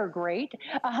both fit her great.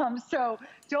 So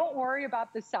don't worry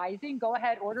about the sizing. Go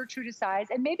ahead, order true to size,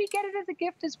 and maybe get it as a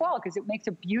gift as well, because it makes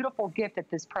a beautiful gift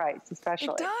at this price,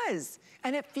 especially. It does.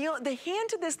 And the hand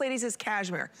to this, ladies, is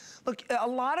cashmere. Look, a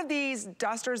lot of these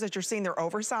dusters that you're seeing, they're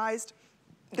oversized.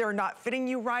 They're not fitting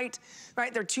you right?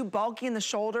 They're too bulky in the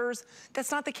shoulders.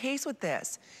 That's not the case with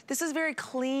this. This is very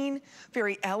clean,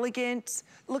 very elegant.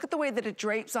 Look at the way that it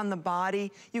drapes on the body.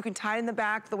 You can tie it in the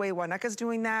back the way Waneka's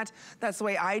doing that. That's the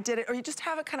way I did it. Or you just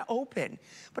have it kind of open.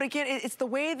 But again, it's the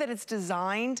way that it's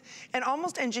designed and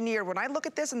almost engineered. When I look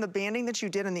at this and the banding that you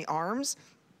did in the arms,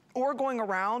 or going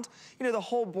around, you know, the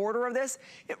whole border of this,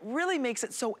 it really makes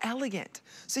it so elegant.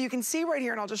 So you can see right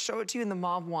here, and I'll just show it to you in the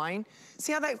mauve wine.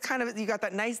 See how that kind of, you got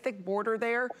that nice thick border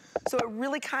there? So it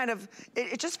really kind of,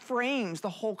 it just frames the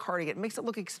whole cardigan. It makes it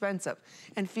look expensive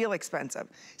and feel expensive.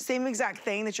 Same exact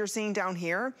thing that you're seeing down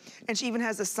here. And she even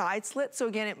has a side slit. So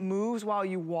again, it moves while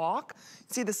you walk.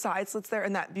 See the side slits there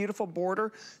and that beautiful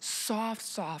border? Soft,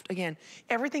 soft. Again,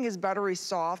 everything is buttery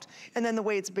soft. And then the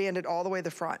way it's banded all the way to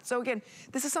the front. So again,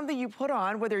 this is something you put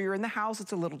on, whether you're in the house,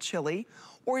 it's a little chilly,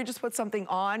 or you just put something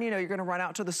on, you know, you're gonna run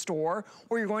out to the store,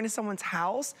 or you're going to someone's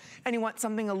house and you want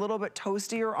something a little bit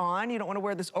toastier on, you don't wanna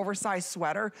wear this oversized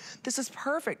sweater. This is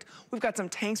perfect. We've got some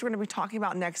tanks we're gonna be talking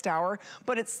about next hour,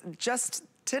 but it's just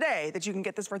today that you can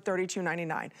get this for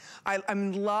 $32.99. I'm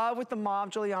in love with the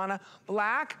mauve Giuliana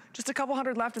black, just a couple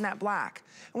hundred left in that black.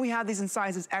 And we have these in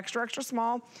sizes extra, extra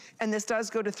small, and this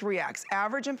does go to 3X.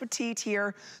 Average and petite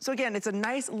here. So again, it's a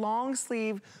nice long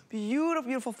sleeve, beautiful,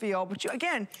 beautiful feel, but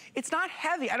again, it's not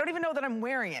heavy. I don't even know that I'm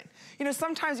wearing it. You know,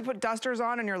 sometimes you put dusters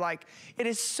on and you're like, it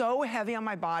is so heavy on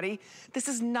my body. This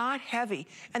is not heavy.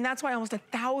 And that's why almost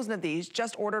 1,000 of these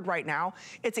just ordered right now.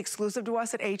 It's exclusive to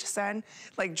us at HSN,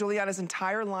 like Giuliana's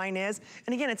entire line is.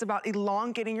 And again, it's about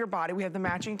elongating your body. We have the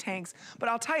matching tanks. But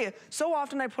I'll tell you, so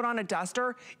often I put on a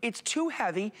duster, it's too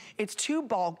heavy, it's too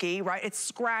bulky, right? It's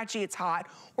scratchy, it's hot.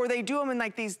 Or they do them in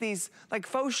like these like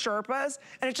faux Sherpas,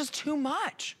 and it's just too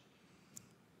much.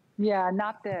 Yeah,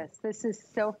 not this. This is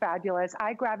so fabulous.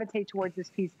 I gravitate towards this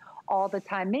piece all the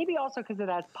time. Maybe also because it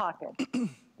has pockets.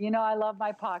 You know, I love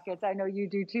my pockets. I know you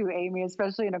do too, Amy,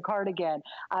 especially in a cardigan.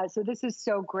 So this is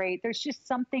so great. There's just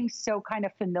something so kind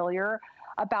of familiar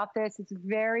about this. It's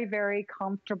very, very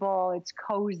comfortable. It's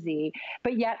cozy.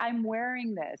 But yet I'm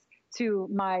wearing this to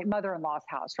my mother-in-law's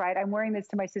house, right? I'm wearing this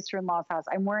to my sister-in-law's house.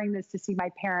 I'm wearing this to see my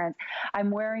parents.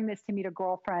 I'm wearing this to meet a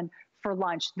girlfriend for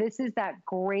lunch. This is that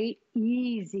great,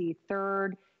 easy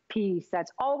third piece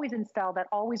that's always in style, that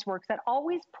always works, that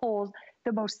always pulls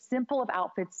the most simple of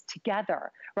outfits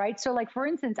together, right? So like, for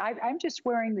instance, I'm just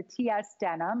wearing the TS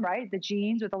denim, right? The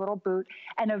jeans with a little boot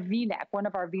and a V-neck, one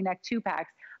of our V-neck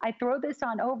 2-packs. I throw this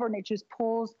on over and it just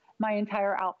pulls my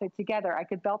entire outfit together. I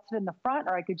could belt it in the front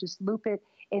or I could just loop it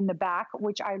in the back,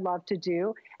 which I love to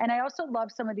do. And I also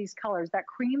love some of these colors. That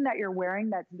cream that you're wearing,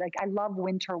 that's like, I love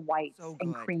winter whites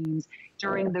and creams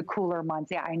during the cooler months.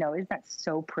 Yeah, I know. Isn't that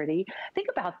so pretty? Think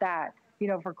about that. You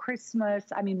know, for Christmas,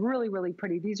 I mean, really, really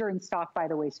pretty. These are in stock, by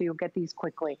the way, so you'll get these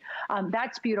quickly.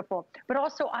 That's beautiful. But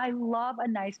also, I love a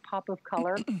nice pop of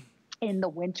color in the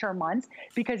winter months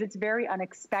because it's very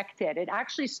unexpected. It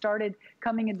actually started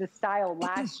coming into style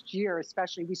last year,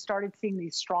 especially. We started seeing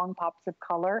these strong pops of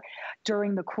color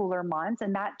during the cooler months,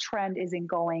 and that trend isn't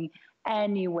going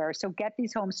anywhere. So get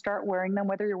these home, start wearing them,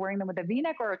 whether you're wearing them with a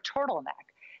V-neck or a turtleneck.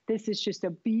 This is just a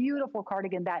beautiful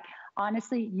cardigan that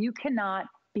honestly, you cannot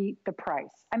beat the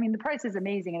price. I mean, the price is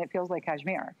amazing and it feels like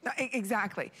cashmere. No,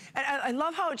 exactly. And I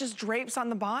love how it just drapes on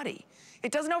the body.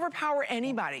 It doesn't overpower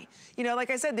anybody. You know, like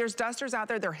I said, there's dusters out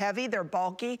there, they're heavy, they're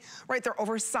bulky, right? They're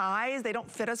oversized, they don't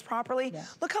fit us properly. Yeah.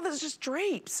 Look how this just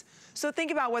drapes. So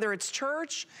think about whether it's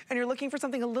church and you're looking for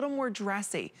something a little more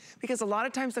dressy, because a lot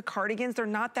of times the cardigans, they're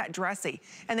not that dressy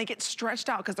and they get stretched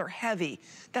out because they're heavy.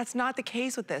 That's not the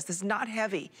case with this. This is not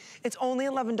heavy. It's only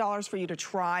 $11 for you to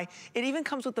try. It even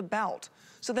comes with the belt.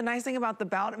 So the nice thing about the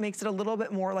belt, it makes it a little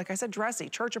bit more, like I said, dressy,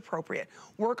 church appropriate,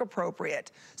 work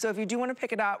appropriate. So if you do want to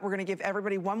pick it up, we're going to give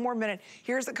everybody one more minute.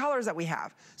 Here's the colors that we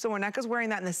have. So Waneka's wearing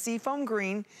that in the seafoam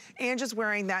green, Angela's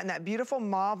wearing that in that beautiful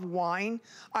mauve wine.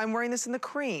 I'm wearing this in the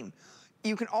cream.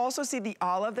 You can also see the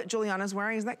olive that Giuliana's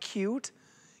wearing. Isn't that cute?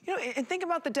 You know, and think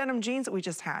about the denim jeans that we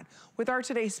just had. With our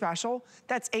today's special,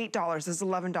 that's $8, this is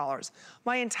 $11.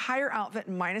 My entire outfit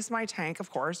minus my tank, of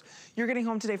course, you're getting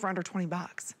home today for under 20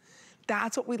 bucks.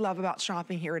 That's what we love about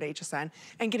shopping here at HSN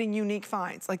and getting unique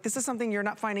finds. Like, this is something you're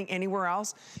not finding anywhere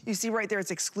else. You see right there,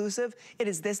 it's exclusive. It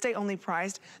is this day only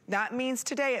priced. That means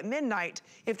today at midnight,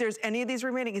 if there's any of these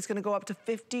remaining, it's gonna go up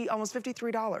to almost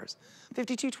 $53,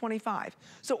 $52.25.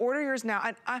 So order yours now.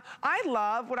 And I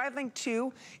love, what I think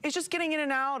too, is just getting in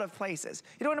and out of places.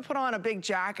 You don't wanna put on a big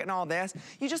jacket and all this.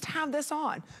 You just have this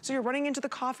on. So you're running into the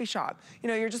coffee shop. You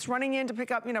know, you're just running in to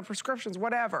pick up, you know, prescriptions,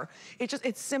 whatever.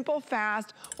 It's simple,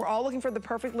 fast. We're all looking for the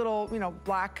perfect little, you know,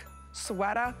 black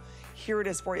sweater. Here it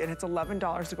is for you, and it's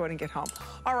 $11 to go ahead and get home.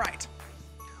 All right.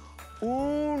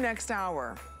 Ooh, next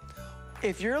hour.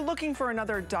 If you're looking for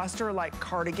another duster like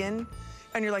cardigan,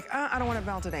 and you're like, I don't want it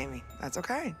belted, Amy, that's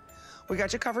okay. We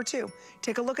got you covered too.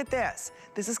 Take a look at this.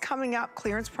 This is coming up,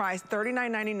 clearance price,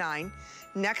 $39.99.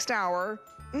 Next hour,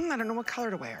 I don't know what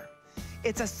color to wear.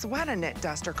 It's a sweater knit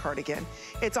duster cardigan.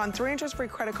 It's on 3 interest-free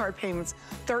credit card payments,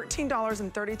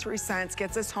 $13.33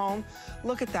 gets us home.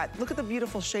 Look at that. Look at the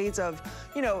beautiful shades of,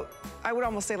 you know, I would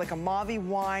almost say like a mauve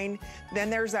wine. Then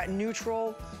there's that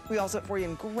neutral. We also have it for you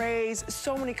in grays.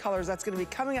 So many colors. That's going to be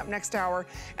coming up next hour,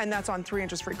 and that's on 3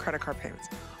 interest-free credit card payments.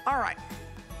 All right.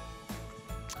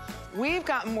 We've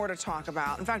got more to talk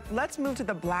about. In fact, let's move to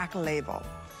the black label.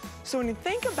 So when you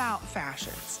think about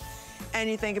fashions, and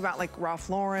you think about like Ralph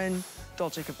Lauren,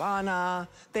 Dolce & Gabbana,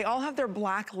 they all have their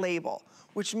black label,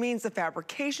 which means the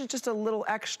fabrication's just a little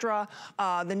extra,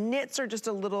 the knits are just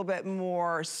a little bit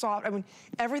more soft. I mean,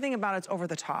 everything about it's over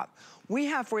the top. We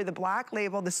have for you the black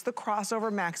label. This is the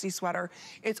crossover maxi sweater.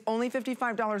 It's only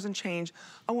 $55 and change.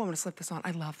 Oh, I'm gonna slip this on.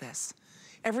 I love this.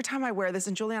 Every time I wear this,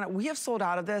 and Giuliana, we have sold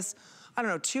out of this, I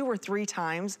don't know, 2 or 3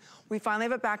 times. We finally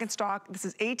have it back in stock. This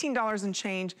is $18 and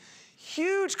change.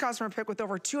 Huge customer pick with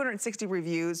over 260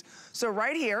 reviews. So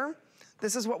right here,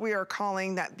 this is what we are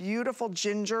calling that beautiful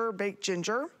ginger, baked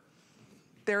ginger.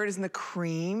 There it is in the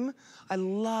cream. I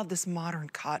love this modern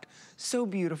cut, so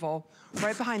beautiful.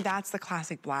 Right behind that's the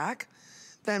classic black.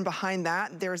 Then behind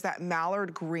that, there's that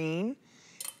mallard green.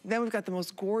 Then we've got the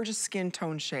most gorgeous skin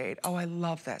tone shade. Oh, I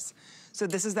love this. So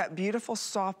this is that beautiful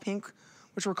soft pink,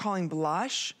 which we're calling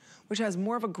blush, which has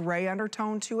more of a gray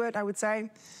undertone to it, I would say.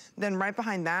 Then right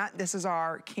behind that, this is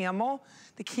our camel.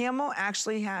 The camel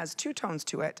actually has 2 tones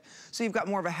to it. So you've got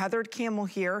more of a heathered camel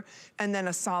here, and then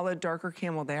a solid darker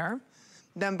camel there.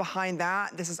 Then behind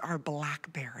that, this is our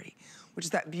blackberry, which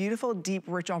is that beautiful, deep,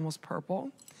 rich, almost purple.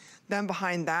 Then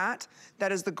behind that,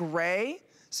 that is the gray.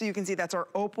 So you can see that's our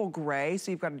opal gray.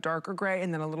 So you've got a darker gray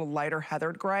and then a little lighter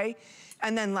heathered gray.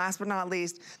 And then last but not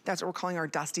least, that's what we're calling our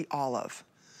dusty olive.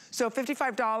 So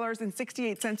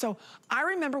 $55.68. So I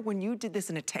remember when you did this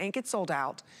in a tank, it sold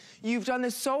out. You've done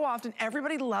this so often.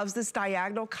 Everybody loves this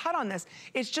diagonal cut on this.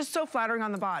 It's just so flattering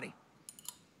on the body.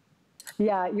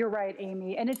 Yeah, you're right,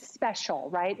 Amy. And it's special,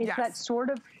 right? It's that sort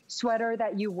of sweater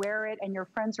that you wear it and your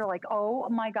friends are like, oh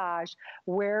my gosh,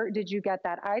 where did you get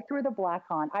that? I threw the black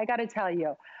on. I got to tell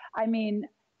you, I mean,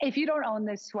 if you don't own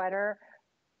this sweater,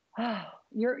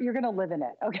 you're going to live in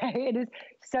it. Okay. It is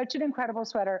such an incredible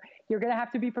sweater. You're going to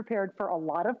have to be prepared for a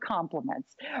lot of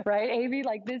compliments, right? Amy,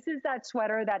 like this is that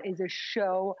sweater that is a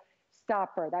show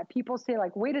stopper that people say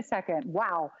like, wait a second.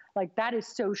 Wow. Like that is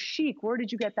so chic. Where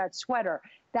did you get that sweater?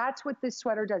 That's what this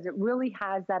sweater does. It really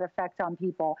has that effect on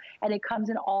people. And it comes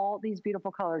in all these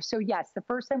beautiful colors. So yes, the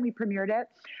first time we premiered it,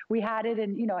 we had it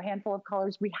in, you know, a handful of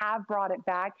colors. We have brought it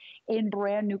back in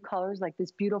brand new colors, like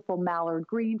this beautiful mallard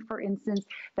green, for instance.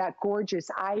 That gorgeous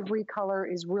ivory color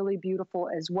is really beautiful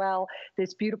as well.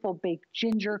 This beautiful baked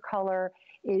ginger color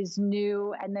is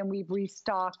new. And then we've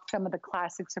restocked some of the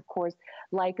classics, of course,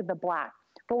 like the black.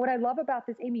 But what I love about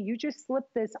this, Amy, you just slip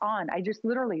this on. I just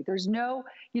literally, there's no,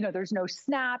 there's no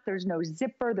snap, there's no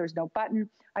zipper, there's no button.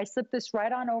 I slip this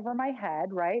right on over my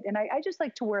head, right? And I just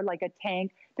like to wear like a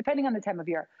tank, depending on the time of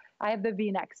year. I have the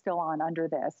V-neck still on under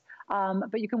this.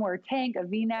 But you can wear a tank, a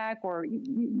V-neck, or,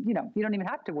 you don't even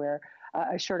have to wear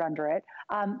a shirt under it.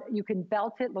 You can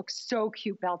belt it. Looks so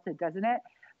cute belted, doesn't it?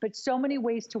 But so many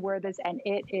ways to wear this, and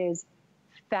it is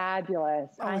fabulous.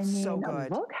 Oh, it's so good.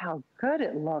 Look how good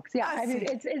it looks. Yeah, I mean,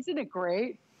 isn't it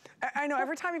great? I know,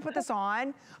 every time you put this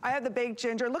on, I have the baked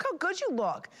ginger. Look how good you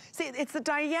look. See, it's the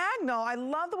diagonal. I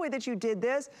love the way that you did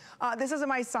this. This isn't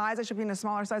my size. I should be in a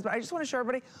smaller size, but I just want to show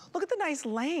everybody, look at the nice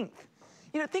length.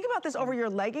 Think about this over your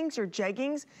leggings, your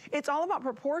jeggings. It's all about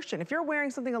proportion. If you're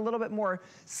wearing something a little bit more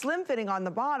slim fitting on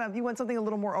the bottom, you want something a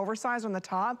little more oversized on the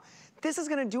top, this is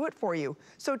gonna do it for you.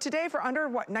 So today for under,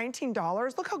 what,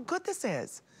 $19, look how good this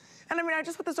is. And I mean, I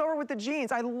just put this over with the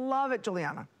jeans. I love it,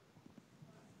 Giuliana.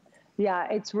 Yeah,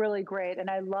 it's really great. And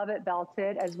I love it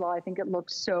belted as well. I think it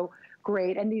looks so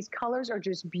great. And these colors are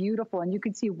just beautiful. And you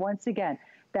can see once again,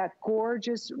 that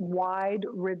gorgeous wide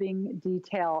ribbing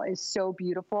detail is so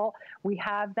beautiful. We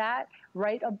have that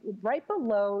right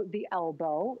below the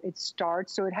elbow. It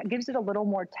starts, so it gives it a little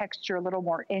more texture, a little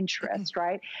more interest,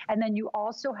 right? And then you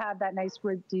also have that nice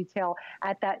rib detail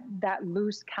at that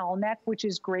loose cowl neck, which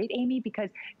is great, Amy, because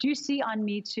do you see on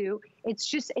me too?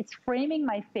 It's framing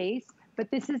my face, but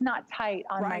this is not tight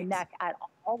on my neck at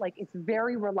all. Like, it's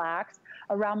very relaxed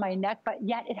around my neck, but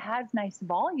yet it has nice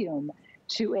volume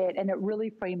to it, and it really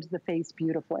frames the face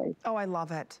beautifully. Oh, I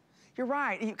love it. You're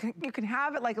right. You can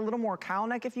have it like a little more cowl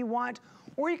neck if you want,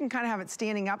 or you can kind of have it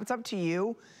standing up. It's up to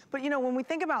you. But when we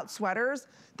think about sweaters,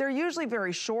 they're usually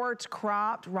very short,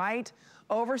 cropped, right?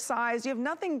 Oversized. You have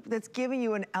nothing that's giving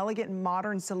you an elegant,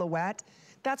 modern silhouette.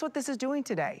 That's what this is doing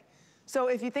today. So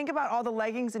if you think about all the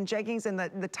leggings and jeggings and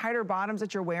the tighter bottoms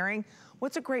that you're wearing,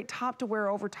 what's a great top to wear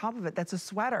over top of it? That's a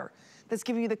sweater that's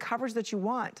giving you the coverage that you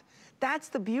want. That's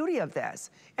the beauty of this.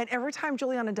 And every time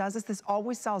Giuliana does this, this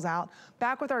always sells out.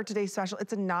 Back with our today's special,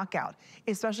 it's a knockout,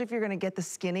 especially if you're gonna get the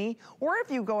skinny, or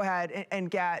if you go ahead and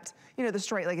get, the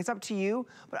straight leg. It's up to you.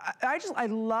 But I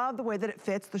love the way that it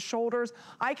fits, the shoulders.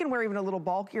 I can wear even a little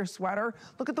bulkier sweater.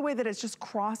 Look at the way that it's just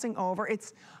crossing over.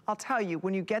 I'll tell you,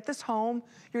 when you get this home,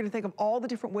 you're gonna think of all the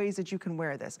different ways that you can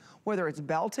wear this, whether it's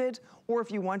belted, or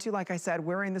if you want to, like I said,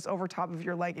 wearing this over top of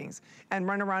your leggings and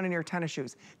run around in your tennis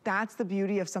shoes. That's the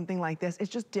beauty of something like this.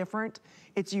 It's just different,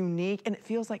 it's unique, and it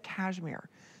feels like cashmere.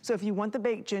 So if you want the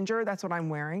baked ginger, that's what I'm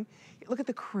wearing. Look at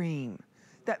the cream,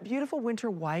 that beautiful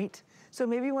winter white. So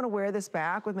maybe you wanna wear this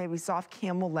back with maybe soft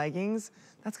camel leggings.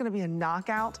 That's gonna be a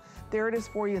knockout. There it is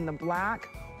for you in the black.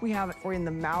 We have it for you in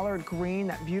the mallard green,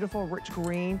 that beautiful rich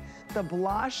green, the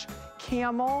blush,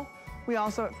 camel. We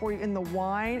also have it for you in the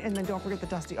wine, and then don't forget the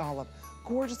dusty olive.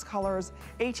 Gorgeous colors,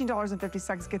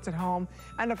 $18.50 gets it home.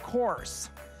 And of course,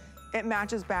 it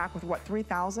matches back with what,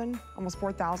 3,000? Almost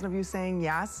 4,000 of you saying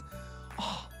yes.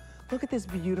 Oh, look at this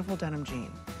beautiful denim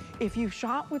jean. If you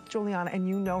shop with Giuliana and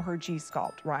you know her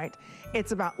G-Sculpt, right?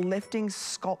 It's about lifting,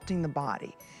 sculpting the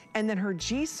body. And then her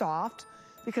G-Soft,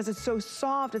 because it's so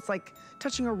soft, it's like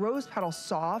touching a rose petal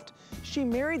soft. She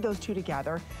married those two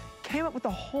together, came up with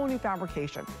a whole new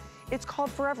fabrication. It's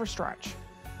called Forever Stretch.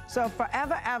 So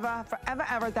forever,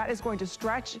 ever, that is going to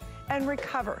stretch and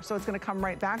recover. So it's gonna come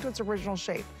right back to its original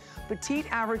shape. Petite,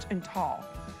 average, and tall.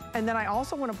 And then I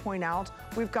also wanna point out,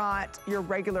 we've got your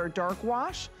regular dark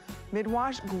wash,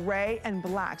 mid-wash, gray, and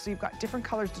black. So you've got different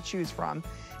colors to choose from.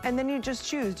 And then you just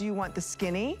choose, do you want the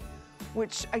skinny,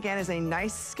 which again is a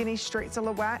nice skinny straight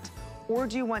silhouette, or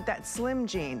do you want that slim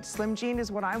jean? Slim jean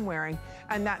is what I'm wearing,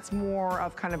 and that's more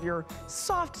of kind of your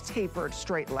soft tapered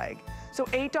straight leg. So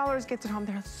 $8 gets it home.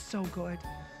 They're so good.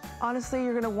 Honestly,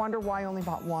 you're gonna wonder why I only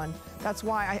bought one. That's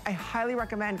why I highly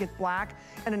recommend get black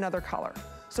and another color.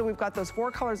 So we've got those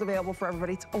 4 colors available for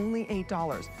everybody. It's only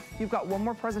 $8. You've got one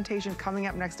more presentation coming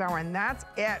up next hour, and that's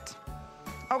it.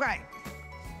 Okay.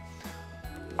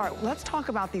 All right, let's talk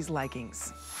about these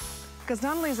leggings. Because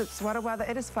not only is it sweater weather,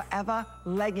 it is forever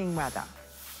legging weather.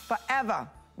 Forever.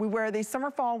 We wear these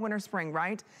summer, fall, winter, spring,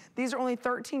 right? These are only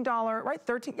 $13, right?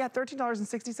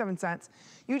 $13.67.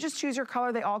 You just choose your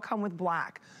color. They all come with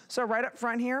black. So right up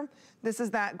front here, this is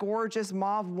that gorgeous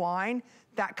mauve wine.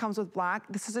 That comes with black.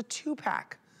 This is a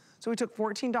 2-pack. So we took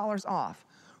 $14 off.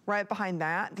 Right behind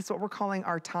that, this is what we're calling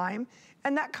our time.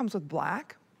 And that comes with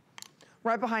black.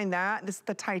 Right behind that, this is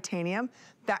the titanium.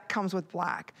 That comes with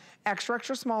black. Extra,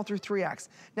 extra small through 3X.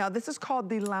 Now this is called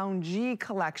the loungy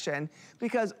collection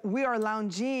because we are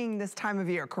lounging this time of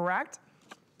year, correct?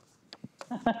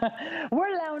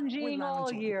 We're lounging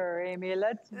all year, Amy.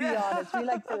 Let's be honest. We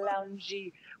like to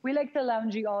loungy. We like to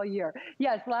loungy all year.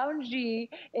 Yes, Loungy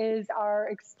is our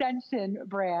extension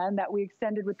brand that we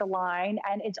extended with the line,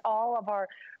 and it's all of our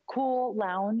cool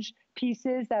lounge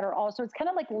pieces that are also, it's kind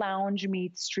of like lounge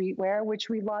meets streetwear, which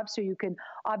we love. So you can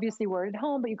obviously wear it at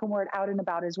home, but you can wear it out and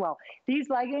about as well. These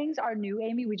leggings are new,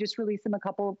 Amy. We just released them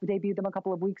debuted them a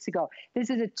couple of weeks ago. This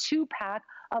is a 2-pack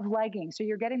of leggings. So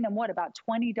you're getting them, what, about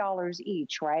 $20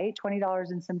 each, right?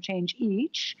 $20 and some change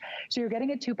each. So you're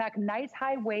getting a 2-pack, nice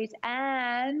high waist,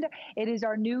 and it is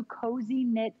our new cozy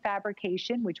knit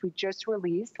fabrication, which we just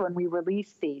released when we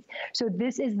released these. So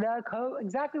this is the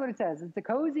exactly what it says. It's a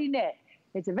cozy knit.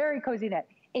 It's a very cozy knit.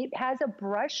 It has a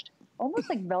brushed, almost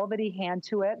like velvety hand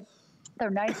to it. They're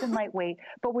nice and lightweight.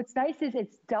 But what's nice is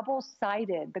it's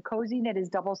double-sided. The cozy knit is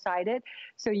double-sided.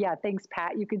 So yeah, thanks,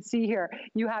 Pat. You can see here,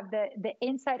 you have the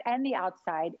inside and the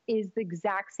outside is the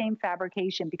exact same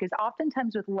fabrication, because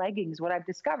oftentimes with leggings, what I've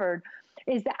discovered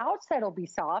is the outside will be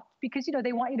soft because, you know,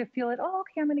 they want you to feel it. Oh,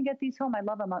 okay, I'm going to get these home. I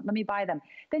love them. Let me buy them.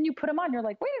 Then you put them on. You're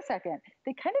like, wait a second.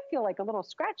 They kind of feel like a little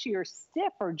scratchy or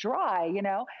stiff or dry, you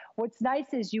know. What's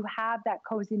nice is you have that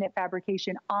cozy knit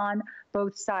fabrication on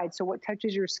both sides. So what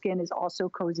touches your skin is also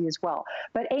cozy as well.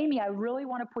 But Amy, I really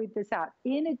want to point this out.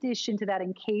 In addition to that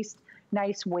encased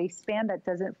nice waistband that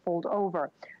doesn't fold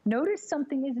over, notice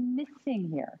something is missing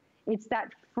here. It's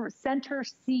that center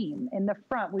seam in the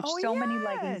front, which so many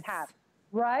leggings have.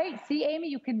 Right? See, Amy,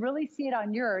 you can really see it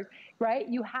on yours, right?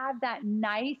 You have that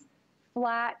nice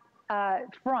flat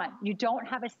front. You don't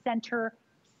have a center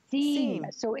seam.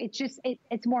 So it's just,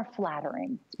 it's more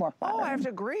flattering. It's more flattering. Oh, I have to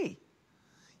agree.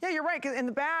 Yeah, you're right, because in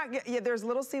the back, yeah, there's a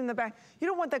little seam in the back. You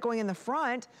don't want that going in the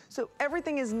front. So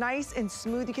everything is nice and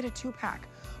smooth. You get a 2-pack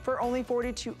for only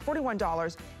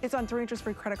 $41. It's on 3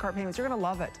 interest-free credit card payments. You're gonna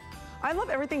love it. I love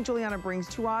everything Giuliana brings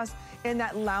to us in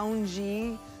that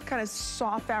loungy, kind of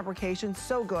soft fabrication,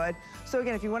 so good. So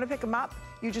again, if you want to pick them up,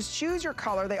 you just choose your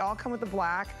color. They all come with the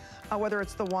black, whether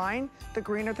it's the wine, the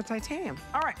green, or the titanium.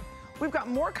 All right, we've got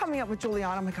more coming up with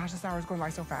Giuliana. Oh my gosh, this hour is going by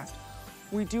so fast.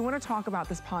 We do want to talk about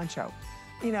this poncho.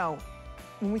 You know,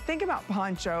 when we think about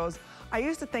ponchos, I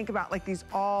used to think about like these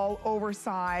all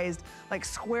oversized, like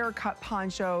square cut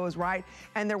ponchos, right?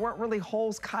 And there weren't really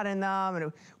holes cut in them,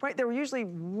 and right? They were usually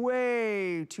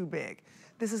way too big.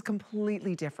 This is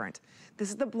completely different. This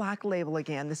is the black label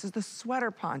again. This is the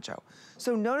sweater poncho.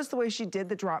 So notice the way she did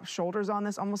the drop shoulders on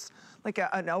this, almost like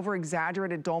an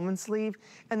over-exaggerated dolman sleeve,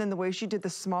 and then the way she did the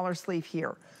smaller sleeve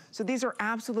here. So these are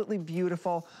absolutely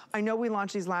beautiful. I know we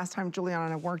launched these last time Giuliana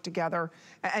and I worked together,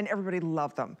 and everybody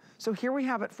loved them. So here we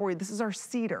have it for you. This is our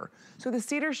cedar. So the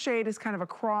cedar shade is kind of a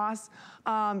cross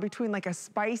between like a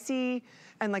spicy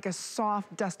and like a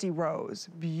soft, dusty rose.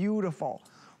 Beautiful.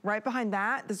 Right behind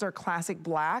that, this is our classic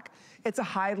black. It's a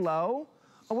high-low.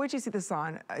 Oh, wait till you see this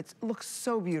on. It looks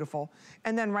so beautiful.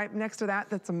 And then right next to that,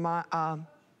 that's a mauve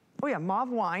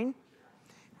wine.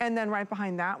 And then right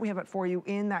behind that, we have it for you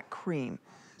in that cream.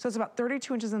 So it's about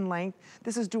 32 inches in length.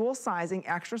 This is dual sizing.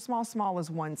 Extra small, small is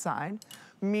one side.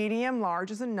 Medium, large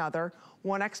is another.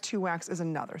 1X, 2X is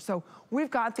another. So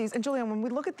we've got these. And Giuliana, when we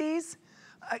look at these,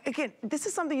 again, this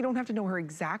is something you don't have to know her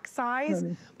exact size,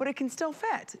 but it can still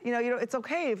fit. You know, it's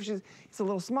okay if it's a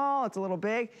little small, it's a little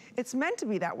big. It's meant to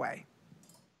be that way.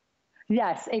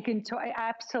 Yes, it can,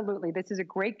 absolutely. This is a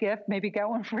great gift. Maybe get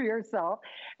one for yourself,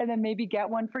 and then maybe get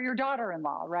one for your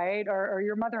daughter-in-law, right? Or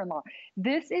your mother-in-law.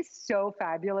 This is so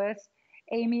fabulous.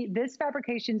 Amy, this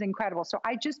fabrication is incredible. So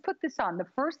I just put this on. The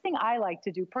first thing I like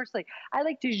to do personally, I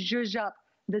like to zhuzh up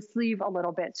the sleeve a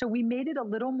little bit. So we made it a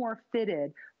little more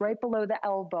fitted right below the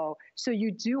elbow. So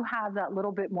you do have that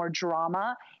little bit more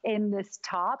drama in this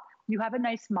top. You have a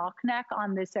nice mock neck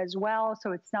on this as well.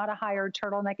 So it's not a higher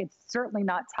turtleneck. It's certainly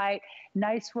not tight.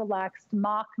 Nice relaxed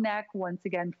mock neck. Once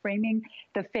again, framing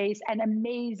the face and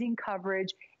amazing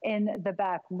coverage in the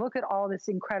back. Look at all this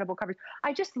incredible coverage.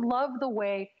 I just love the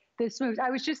way this moves. I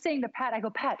was just saying to Pat, I go,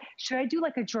 Pat, should I do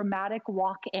like a dramatic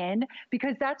walk in?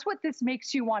 Because that's what this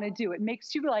makes you want to do. It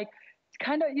makes you like,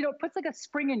 kind of, you know, puts like a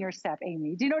spring in your step,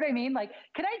 Amy. Do you know what I mean? Like,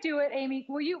 can I do it, Amy?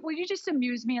 Will you just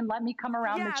amuse me and let me come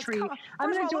around the tree?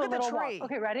 I'm going to do a little walk.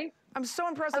 Okay, ready? I'm so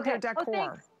impressed with your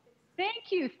decor.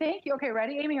 Thank you. Okay,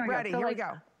 ready, Amy? Here we go. Ready, here we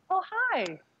go. Oh,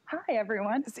 hi. Hi,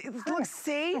 everyone. Look,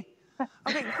 see?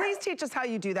 Okay, please teach us how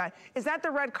you do that. Is that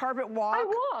the red carpet walk? I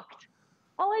walked.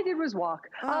 All I did was walk.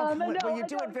 Oh, well, you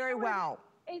do it very well.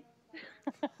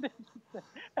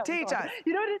 Teach us.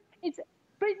 You know what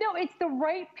but no, it's the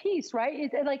right piece, right?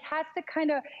 It like has to kind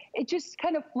of, it just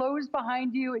kind of flows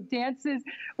behind you. It dances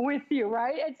with you,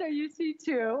 right? And so you see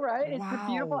too, right? It's the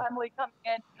beautiful Emily coming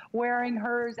in wearing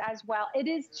hers as well. It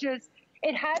is just,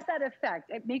 it has that effect.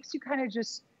 It makes you kind of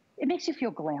just, it makes you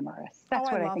feel glamorous.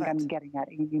 That's what I think I'm getting at,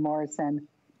 Amy Morrison.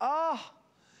 Oh,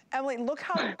 Emily, look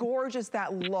how gorgeous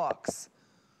that looks.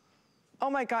 Oh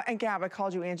my God, and Gab, I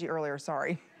called you Angie earlier,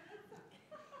 sorry.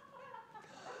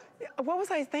 What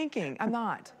was I thinking? I'm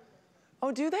not.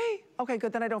 Oh, do they? Okay,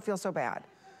 good, then I don't feel so bad.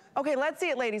 Okay, let's see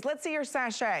it, ladies. Let's see your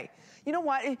sachet. You know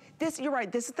what? You're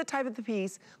right. This is the type of the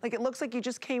piece. Like, it looks like you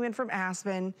just came in from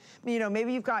Aspen. You know,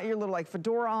 maybe you've got your little like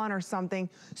fedora on or something.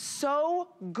 So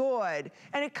good.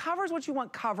 And it covers what you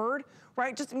want covered,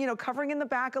 right? Just, you know, covering in the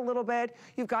back a little bit.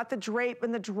 You've got the drape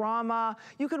and the drama.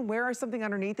 You can wear something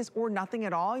underneath this or nothing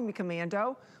at all. You can be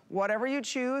commando, whatever you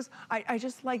choose. I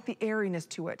just like the airiness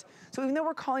to it. So even though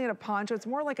we're calling it a poncho, it's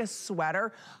more like a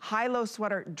sweater, high-low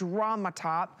sweater, drama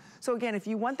top. So again, if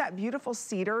you want that beautiful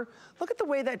cedar, look at the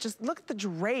way that look at the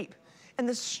drape and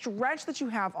the stretch that you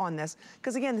have on this.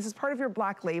 Because again, this is part of your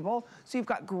black label. So you've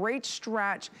got great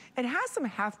stretch. It has some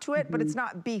heft to it, but it's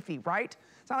not beefy, right?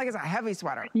 It's not like it's a heavy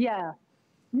sweater. Yeah.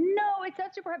 No, it's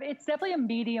not super heavy. It's definitely a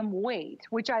medium weight,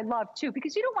 which I love too,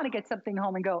 because you don't want to get something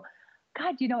home and go,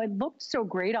 God, you know, it looked so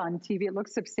great on TV. It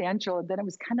looked substantial. And then it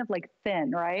was kind of like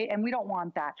thin, right? And we don't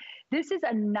want that. This is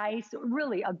a nice,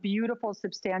 really a beautiful,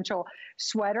 substantial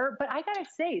sweater. But I got to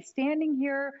say, standing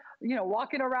here, you know,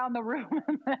 walking around the room,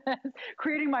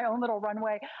 creating my own little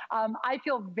runway, I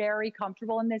feel very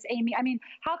comfortable in this, Amy. I mean,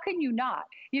 how can you not?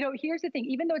 You know, here's the thing.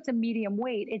 Even though it's a medium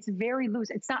weight, it's very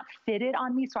loose. It's not fitted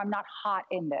on me, so I'm not hot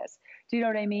in this. Do you know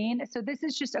what I mean? So this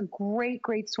is just a great,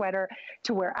 great sweater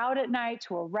to wear out at night,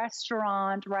 to a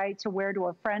restaurant, right? To wear to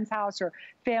a friend's house or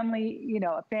family, you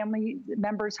know, a family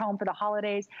member's home for the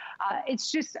holidays.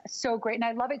 It's just so great. And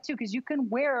I love it too, because you can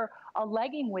wear a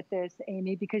legging with this,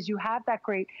 Amy, because you have that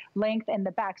great length in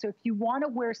the back. So if you want to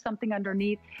wear something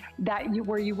underneath that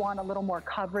where you want a little more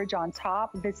coverage on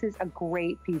top, this is a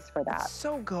great piece for that.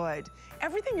 So good.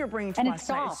 Everything you're bringing to us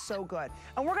tonight is so good.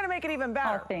 And we're going to make it even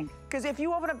better. Because if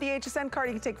you open up the HSN card,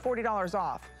 you can take $40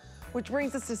 off, which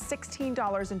brings us to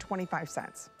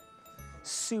 $16.25.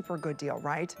 Super good deal,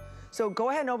 right? So go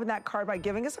ahead and open that card by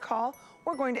giving us a call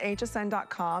or going to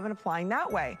hsn.com and applying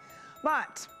that way.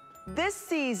 But this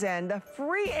season, the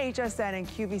free HSN and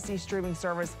QVC streaming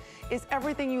service is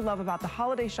everything you love about the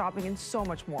holiday shopping and so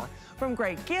much more. From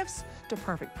great gifts to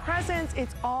perfect presents,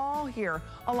 it's all here,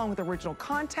 along with original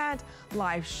content,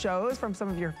 live shows from some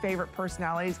of your favorite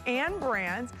personalities and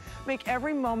brands. Make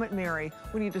every moment merry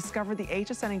when you discover the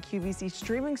HSN and QVC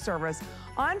streaming service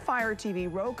on Fire TV,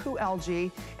 Roku,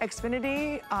 LG,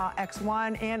 Xfinity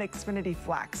X1, and Xfinity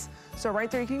Flex. So right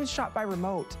there, you can even shop by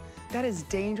remote. That is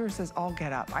dangerous as all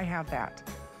get up. I have that.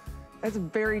 That's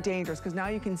very dangerous because now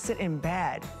you can sit in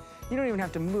bed. You don't even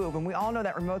have to move. And we all know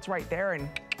that remote's right there and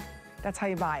that's how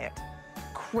you buy it.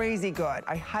 Crazy good.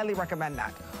 I highly recommend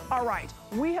that. All right,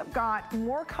 we have got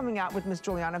more coming out with Miss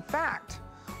Giuliana. In fact,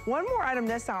 one more item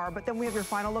this hour, but then we have your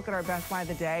final look at our best buy of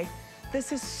the day.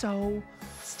 This is so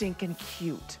stinking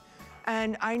cute.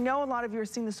 And I know a lot of you are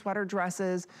seeing the sweater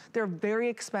dresses. They're very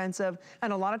expensive.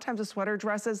 And a lot of times the sweater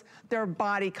dresses, they're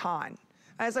bodycon.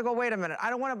 And it's like, well, wait a minute.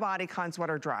 I don't want a bodycon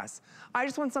sweater dress. I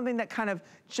just want something that kind of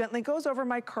gently goes over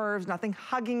my curves, nothing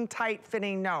hugging, tight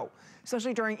fitting, no.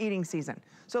 Especially during eating season.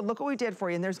 So look what we did for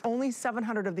you. And there's only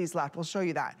 700 of these left. We'll show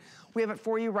you that. We have it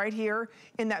for you right here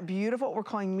in that beautiful, what we're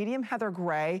calling medium heather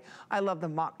gray. I love the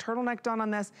mock turtleneck done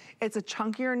on this. It's a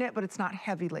chunkier knit, but it's not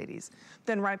heavy, ladies.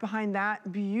 Then right behind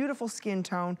that, beautiful skin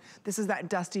tone. This is that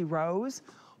dusty rose.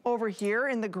 Over here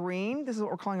in the green, this is what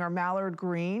we're calling our mallard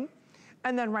green.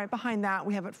 And then right behind that,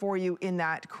 we have it for you in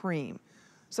that cream.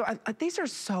 So these are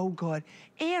so good.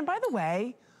 And by the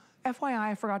way, FYI,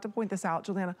 I forgot to point this out,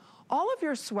 Giuliana, all of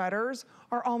your sweaters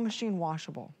are all machine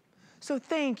washable. So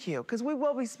thank you, because we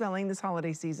will be smelling this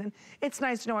holiday season. It's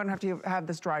nice to know I don't have to have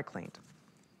this dry cleaned.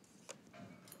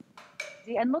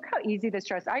 And look how easy this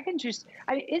dress, isn't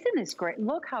this great?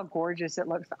 Look how gorgeous it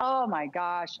looks. Oh my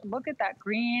gosh, look at that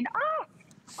green. Ah,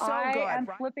 so good. I'm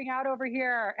flipping out over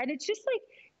here. And it's just like,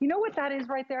 you know what that is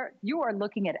right there? You are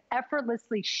looking at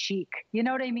effortlessly chic. You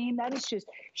know what I mean? That is just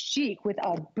chic with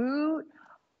a boot.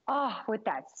 Oh, with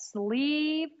that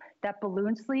sleeve, that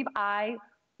balloon sleeve. I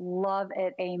love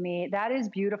it, Amy. That is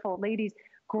beautiful. Ladies,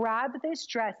 grab this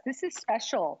dress. This is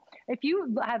special. If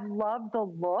you have loved the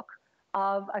look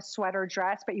of a sweater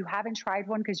dress, but you haven't tried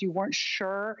one because you weren't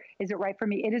sure, is it right for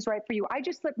me? It is right for you. I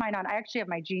just slipped mine on. I actually have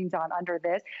my jeans on under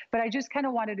this, but I just kind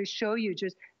of wanted to show you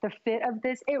just the fit of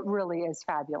this. It really is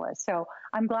fabulous. So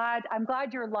I'm glad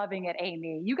you're loving it,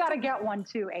 Amy. You got to get one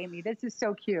too, Amy. This is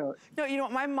so cute. No, you know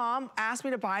what? My mom asked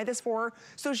me to buy this for her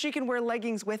so she can wear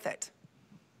leggings with it.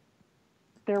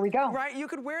 There we go. Right, you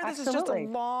could wear this Absolutely. as just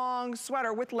a long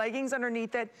sweater with leggings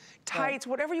underneath it, tights,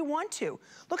 whatever you want to.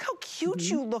 Look how cute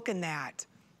you look in that.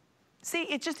 See,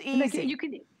 it's just easy. You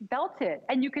can belt it,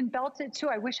 and you can belt it too.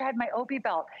 I wish I had my Obi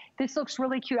belt. This looks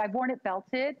really cute. I've worn it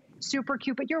belted, super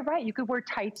cute, but you're right. You could wear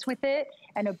tights with it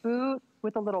and a boot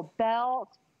with a little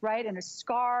belt, right? And a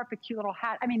scarf, a cute little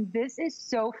hat. I mean, this is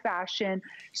so fashion,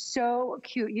 so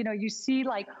cute. You know, you see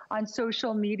like on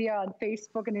social media, on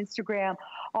Facebook and Instagram,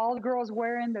 all the girls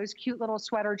wearing those cute little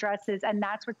sweater dresses. And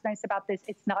that's what's nice about this.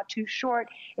 It's not too short.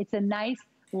 It's a nice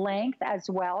length as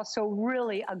well. So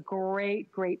really a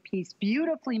great, great piece.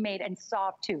 Beautifully made and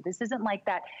soft too. This isn't like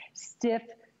that stiff,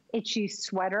 itchy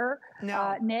sweater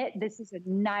knit. This is a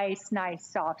nice, nice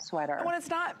soft sweater. When it's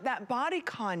not that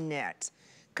bodycon knit,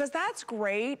 because that's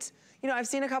great. You know, I've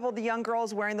seen a couple of the young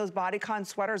girls wearing those bodycon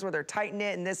sweaters where they're tight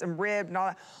knit and this and ribbed and all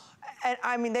that. And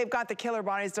I mean, they've got the killer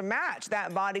bodies to match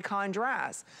that bodycon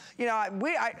dress. You know,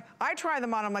 I try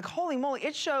them on, I'm like, holy moly,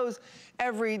 it shows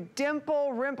every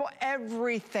dimple, wrinkle,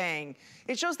 everything.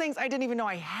 It shows things I didn't even know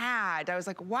I had. I was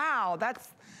like, wow,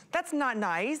 that's not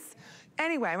nice.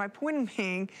 Anyway, my point in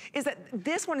being is that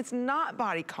this one, it's not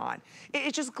bodycon.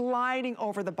 It's just gliding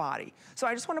over the body. So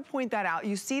I just want to point that out.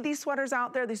 You see these sweaters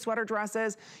out there, these sweater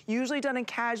dresses, usually done in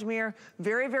cashmere,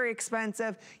 very, very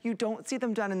expensive. You don't see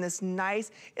them done in this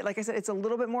nice, like I said, it's a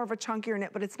little bit more of a chunkier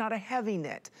knit, but it's not a heavy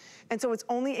knit. And so it's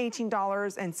only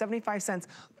 $18.75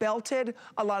 belted.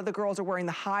 A lot of the girls are wearing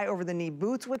the high over the knee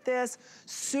boots with this.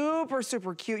 Super,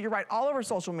 super cute. You're right, all over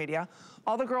social media,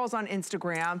 all the girls on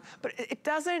Instagram, but it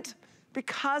doesn't,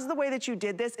 because the way that you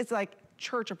did this, it's like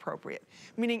church appropriate,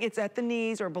 meaning it's at the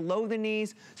knees or below the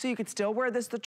knees, so you could still wear this to